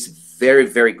CBOT is very,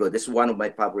 very good. This is one of my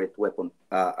favorite weapon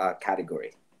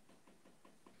category,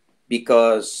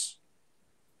 because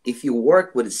if you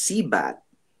work with CBOT,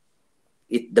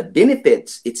 the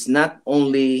benefits, it's not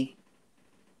only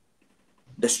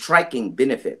the striking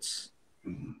benefits,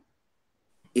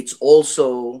 it's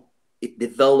also, it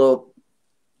develop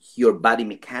your body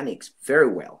mechanics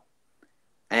very well.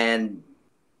 And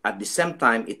at the same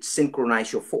time, it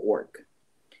synchronize your footwork,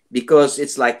 because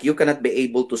it's like you cannot be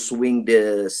able to swing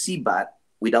the CBOT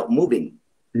without moving.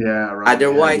 Yeah, right.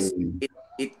 Otherwise,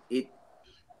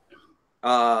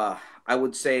 I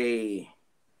would say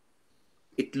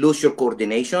it lose your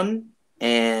coordination,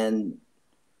 and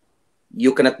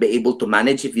you cannot be able to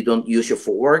manage if you don't use your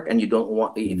footwork, and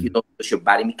if you don't use your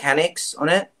body mechanics on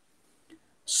it.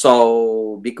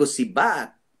 So because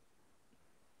CBOT,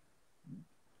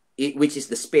 which is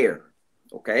the spare,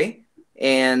 okay,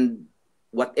 and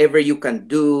whatever you can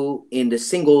do in the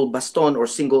single baston or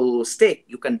single stick,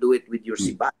 you can do it with your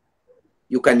CBOT.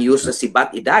 You can use the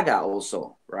CBOT idaga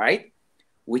also, right?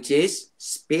 Which is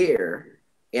spear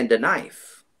and the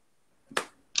knife.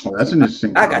 Oh, that's an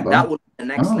interesting combo. That would be the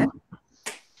next level.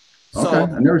 Okay, so,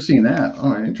 I've never seen that.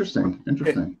 Oh, interesting.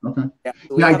 Okay.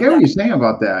 Yeah, I get what you're saying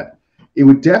about that. It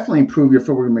would definitely improve your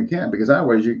footwork mechanics, because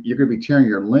otherwise you're going to be tearing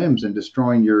your limbs and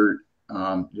destroying your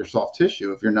soft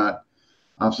tissue if you're not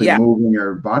obviously moving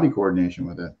your body coordination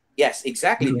with it. Yes,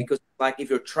 exactly. Because like if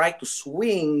you're trying to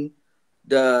swing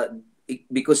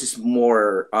because it's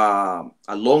more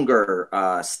a longer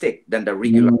stick than the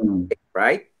regular stick,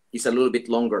 right? It's a little bit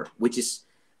longer, which is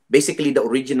basically the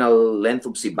original length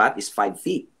of CBOT is 5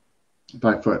 feet.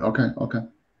 5 foot. Okay.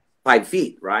 5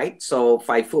 feet, right? So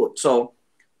 5 foot. So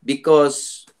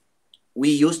because we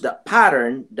use the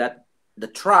pattern that the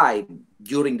tribe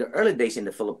during the early days in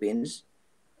the Philippines,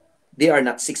 they are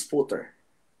not 6-footer.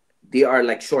 They are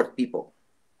like short people.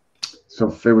 So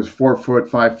if it was 4 foot,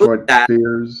 5 foot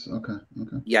spears. Okay.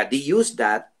 Okay. Yeah, they use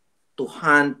that to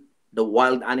hunt the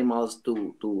wild animals,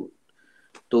 to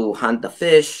hunt the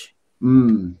fish.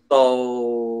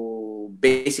 So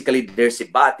basically, their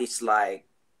sibat is like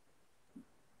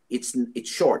it's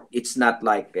short. It's not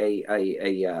like a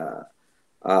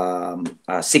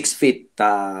 6 feet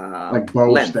like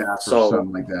bow length. staff or So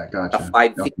something like that. Gotcha. A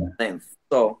 5 feet length.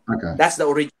 So okay. That's the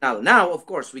original. Now, of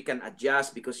course, we can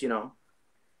adjust because, you know,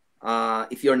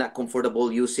 if you're not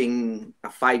comfortable using a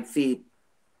 5 feet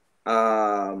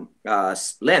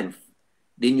length,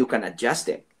 then you can adjust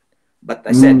it. But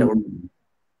I said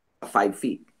 5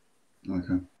 feet.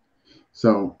 Okay.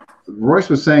 So Royce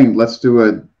was saying, let's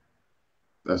do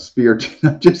a spear.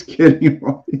 Just kidding,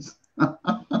 Royce.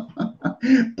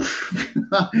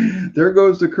 There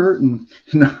goes the curtain.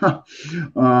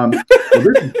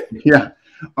 Yeah.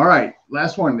 All right.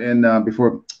 Last one. And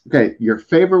before, okay, your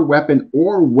favorite weapon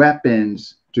or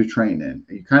weapons to train in.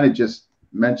 You kind of just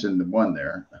mentioned the one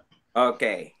there.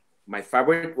 Okay. My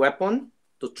favorite weapon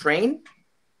to train,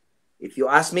 if you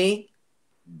ask me,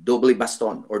 double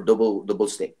baston or double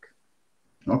stick.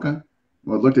 Okay.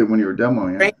 Well, I looked at when you were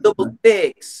demoing. Train double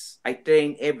sticks. I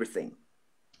train everything.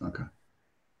 Okay.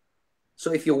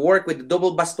 So if you work with the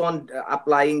double baston,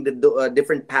 applying the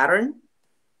different pattern,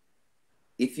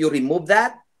 if you remove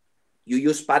that, you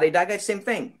use paredaga, same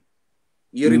thing.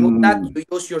 You remove that, you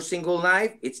use your single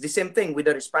knife, it's the same thing with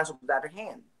the response of the other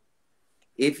hand.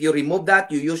 If you remove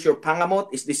that, you use your pangamot,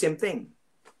 it's the same thing.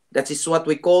 That is what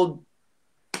we call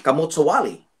kamot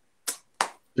sawali.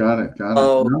 Got it. Got it.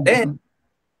 So then,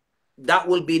 that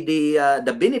will be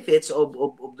the benefits of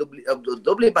the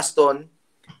double baston.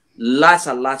 Lots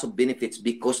and lots of benefits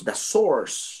because the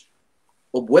source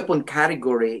of weapon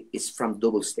category is from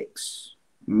double sticks.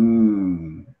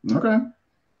 Okay.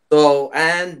 So,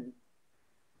 and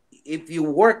if you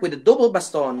work with a double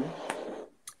baston,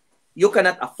 you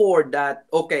cannot afford that,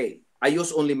 okay, I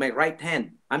use only my right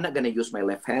hand. I'm not going to use my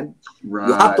left hand. Right,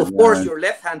 you have to force your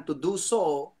left hand to do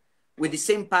so with the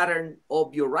same pattern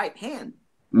of your right hand.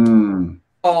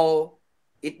 So,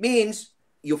 it means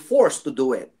you're forced to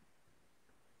do it.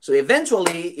 So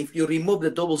eventually, if you remove the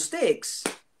double sticks,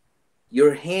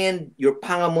 your hand, your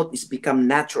pangamot is become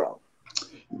natural.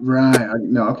 Right.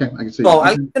 No, okay. I can see. So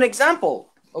I'll give you an example.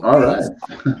 Okay. All right.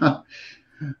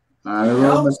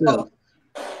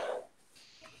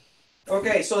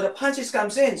 Okay, so the punches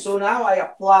comes in. So now I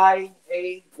apply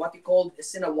what you call a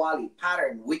sinawali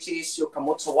pattern, which is your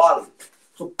kamotsawali.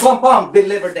 So pum,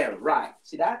 deliver there. Right.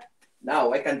 See that?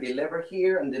 Now I can deliver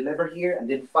here and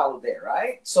then follow there,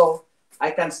 right? So I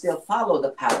can still follow the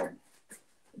pattern.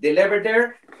 Deliver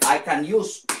there, I can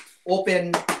use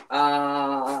open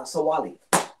sawali.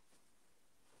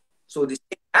 So the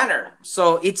same manner.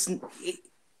 So it's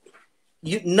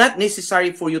not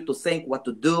necessary for you to think what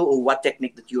to do or what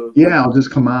technique that you're. Yeah, I'll just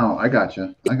come out. I got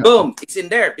you. Boom! It's in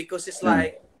there because it's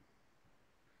like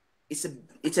it's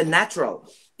a natural.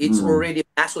 It's already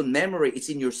muscle memory. It's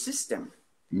in your system.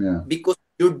 Yeah. Because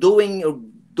you're doing a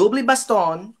double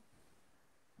baston.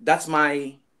 That's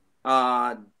my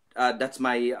the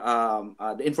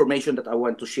information that I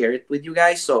want to share it with you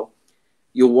guys. So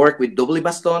you work with double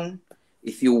baston.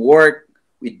 If you work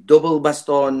with double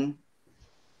baston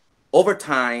over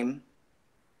time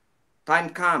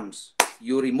comes,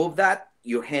 you remove that,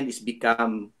 your hand is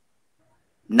become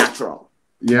natural.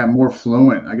 Yeah, more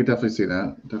fluent. I could definitely see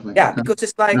that. Definitely. Yeah, because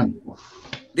it's like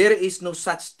there is no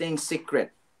such thing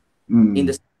secret.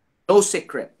 No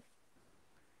secret.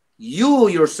 You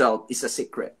yourself is a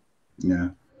secret. Yeah.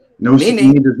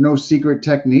 Meaning there's no secret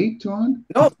technique, Tuhon?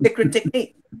 No secret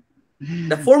technique.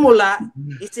 The formula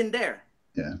is in there.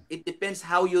 Yeah. It depends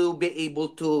how you be able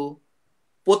to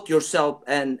put yourself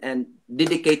and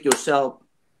dedicate yourself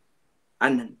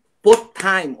and put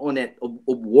time on it of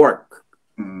work.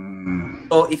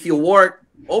 So if you work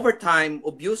overtime,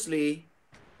 obviously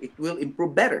it will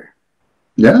improve better.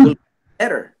 Yeah. It will be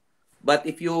better. But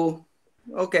if you,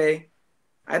 okay,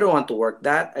 I don't want to work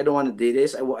that. I don't want to do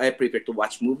this. I prefer to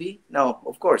watch movie. No,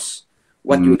 of course.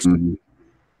 What you expect.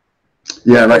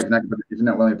 Yeah, right. If you're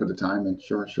not willing to put the time in,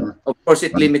 sure. Of course,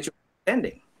 it limits your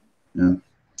spending. Yeah.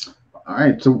 All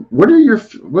right. So,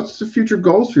 what's the future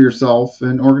goals for yourself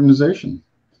and organization?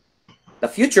 The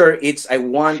future, I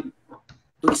want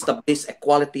to establish a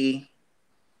quality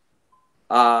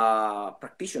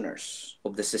practitioners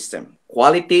of the system.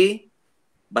 Quality,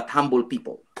 but humble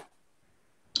people.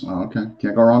 Oh, okay.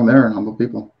 Can't go wrong there. Humble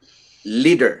people.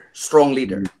 Leader, strong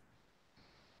leader.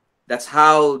 That's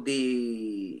how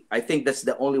I think that's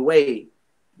the only way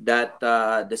that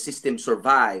the system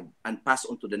survive and pass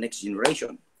on to the next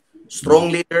generation.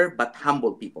 Strong leader, but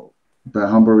humble people. But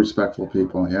humble, respectful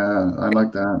people. Yeah, I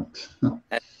like that.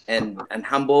 and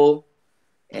humble,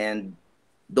 and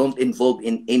don't involve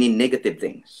in any negative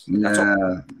things. That's all.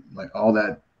 Yeah, like all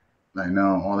that. I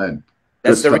know all that good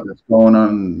That's the stuff that's going on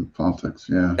in politics.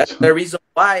 Yeah. That's the reason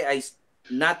why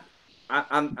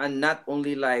I'm not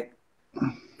only like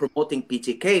promoting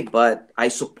PTK, but I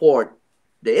support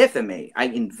the FMA. I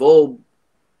involved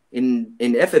in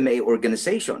FMA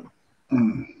organization.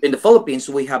 In the Philippines,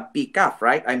 we have PCAF,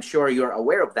 right? I'm sure you're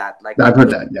aware of that. Like I've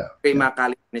heard that. Yeah. FMA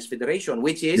California Federation,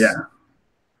 which is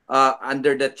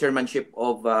under the chairmanship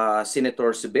of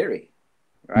Senator Siberi,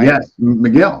 right? Yes,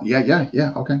 Miguel. Yeah.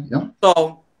 Okay. Yeah.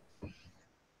 So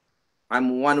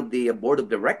I'm one of the board of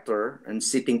director and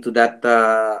sitting to that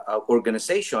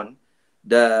organization.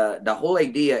 The whole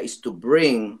idea is to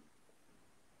bring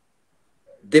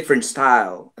different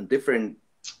style and different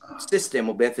system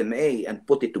of FMA and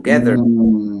put it together,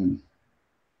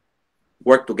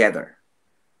 work together.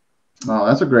 Oh,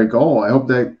 that's a great goal. I hope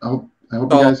you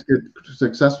guys get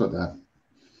success with that.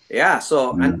 Yeah.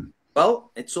 So and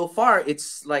well, so far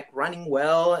it's like running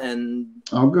well, and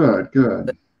oh, good.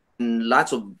 And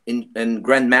lots of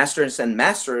grandmasters and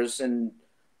masters and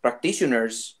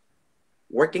practitioners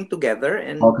working together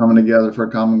and all coming together for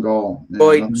a common goal. Yeah,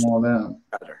 all that.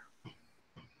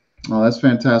 Oh, that's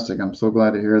fantastic. I'm so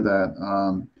glad to hear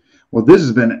that. Well, this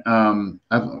has been,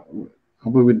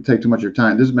 hopefully we didn't take too much of your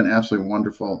time. This has been absolutely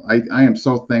wonderful. I am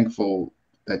so thankful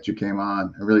that you came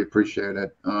on. I really appreciate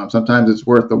it. Sometimes it's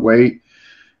worth the wait,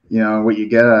 what you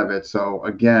get out of it. So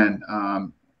again,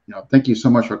 thank you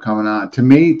so much for coming on. To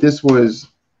me, this was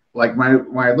like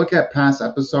when I look at past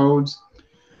episodes,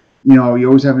 you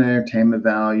always have an entertainment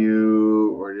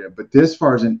value, but this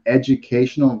far as an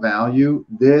educational value,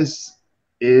 this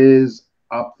is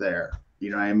up there.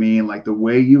 You know what I mean? Like the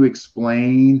way you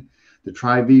explain the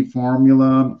Tri-V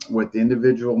formula with the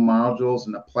individual modules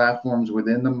and the platforms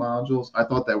within the modules, I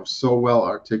thought that was so well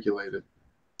articulated.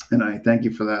 And I thank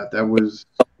you for that. That was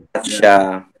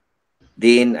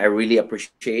Dean, I really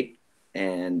appreciate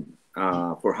and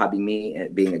for having me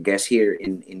being a guest here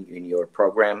in your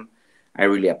program. I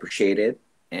really appreciate it.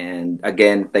 And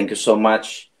again, thank you so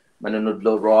much,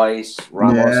 Manunudlo Royce,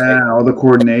 Ramos. All the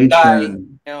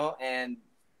coordination. And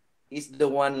he's the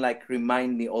one like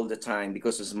remind me all the time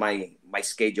because it's my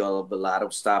schedule of a lot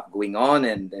of stuff going on.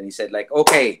 And then he said like,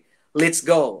 okay, let's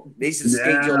go. This is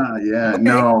schedule. Yeah, okay.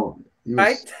 No.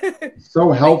 Right?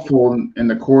 So helpful in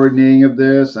the coordinating of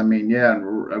this. I mean,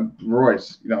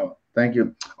 Royce, thank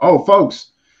you. Oh,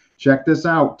 folks, check this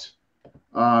out.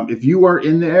 If you are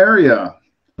in the area,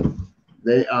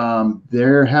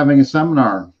 they're having a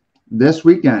seminar this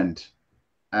weekend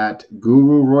at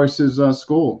Guru Royce's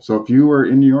school. So if you were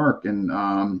in New York and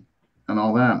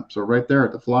all that, so right there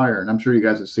at the flyer, and I'm sure you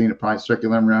guys have seen it probably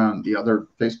circulating around the other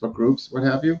Facebook groups, what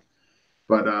have you.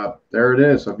 But there it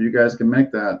is. So if you guys can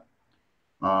make that,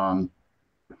 sounds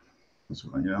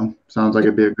like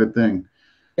it'd be a good thing.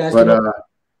 Guys, but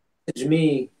message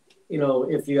me,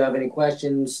 if you have any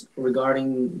questions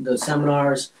regarding the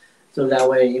seminars, so that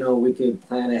way, we could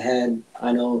plan ahead.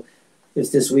 I know it's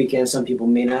this weekend. Some people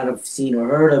may not have seen or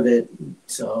heard of it.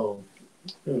 So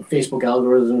Facebook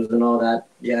algorithms and all that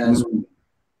jazz.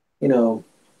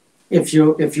 If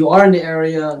you are in the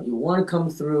area, you want to come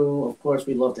through, of course,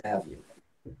 we'd love to have you.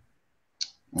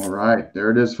 All right,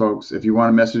 there it is, folks. If you want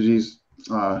to message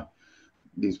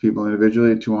these people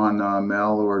individually, Tuhon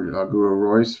Mel or Guru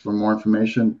Royce for more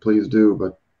information, please do.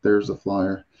 But there's the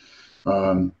flyer.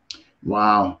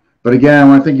 Wow. But again, I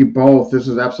want to thank you both. This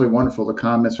is absolutely wonderful. The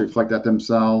comments reflect that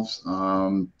themselves.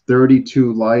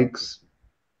 32 likes,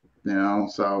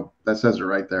 so that says it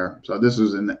right there. So this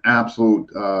was an absolute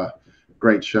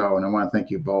great show, and I want to thank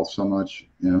you both so much.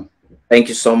 Thank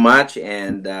you so much,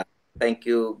 and thank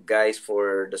you guys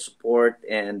for the support,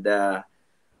 and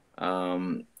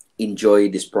enjoy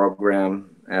this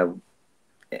program.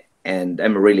 And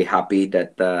I'm really happy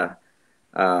that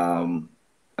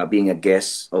being a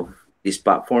guest of this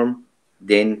platform.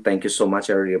 Then thank you so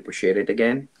much. I really appreciate it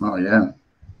again. Oh yeah.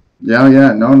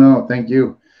 No, thank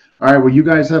you. All right, well, you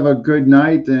guys have a good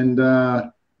night, and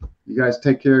you guys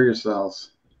take care of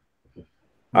yourselves.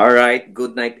 All right,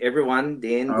 good night everyone.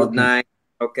 Then okay. Good night.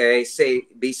 Okay,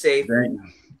 be safe.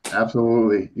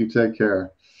 Absolutely. You take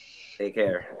care. Take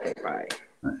care. Bye.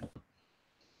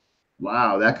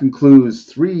 Wow, that concludes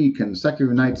 3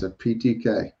 consecutive nights of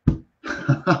PTK.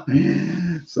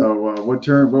 So what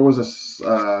was a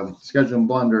scheduling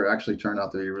blunder actually turned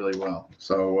out to be really well.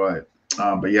 So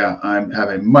But yeah, I have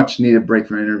a much needed break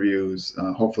from interviews.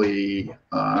 Hopefully,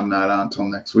 I'm not on until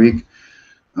next week.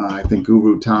 I think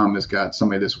Guru Tom has got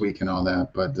somebody this week and all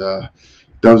that. But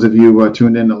those of you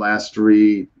tuned in the last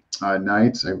 3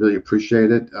 nights, I really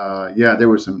appreciate it. Yeah, there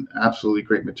was some absolutely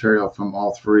great material from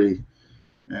all 3.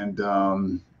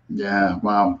 And yeah,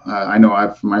 wow. I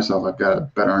know for myself, I've got a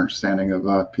better understanding of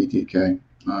PTK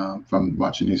from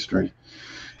watching these 3.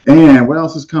 And what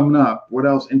else is coming up? What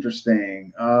else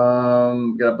interesting?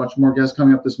 We got a bunch more guests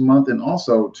coming up this month. And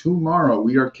also tomorrow,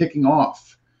 we are kicking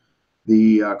off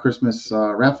the Christmas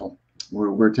raffle.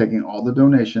 We're taking all the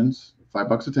donations,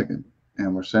 $5 a ticket,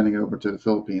 and we're sending it over to the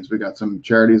Philippines. We got some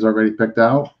charities already picked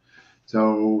out.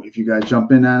 So if you guys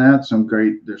jump in on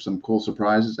that, there's some cool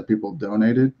surprises that people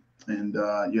donated. And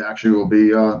you actually will be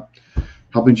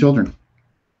helping children.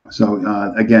 So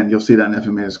again, you'll see that in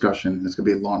FMA Discussion. It's going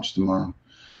to be launched tomorrow.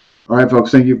 All right,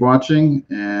 folks, thank you for watching.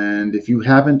 And if you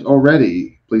haven't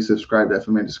already, please subscribe to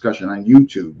FMA Discussion on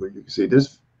YouTube, where you can see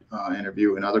this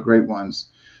interview and other great ones.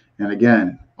 And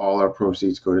again, all our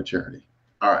proceeds go to charity.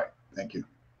 All right, thank you.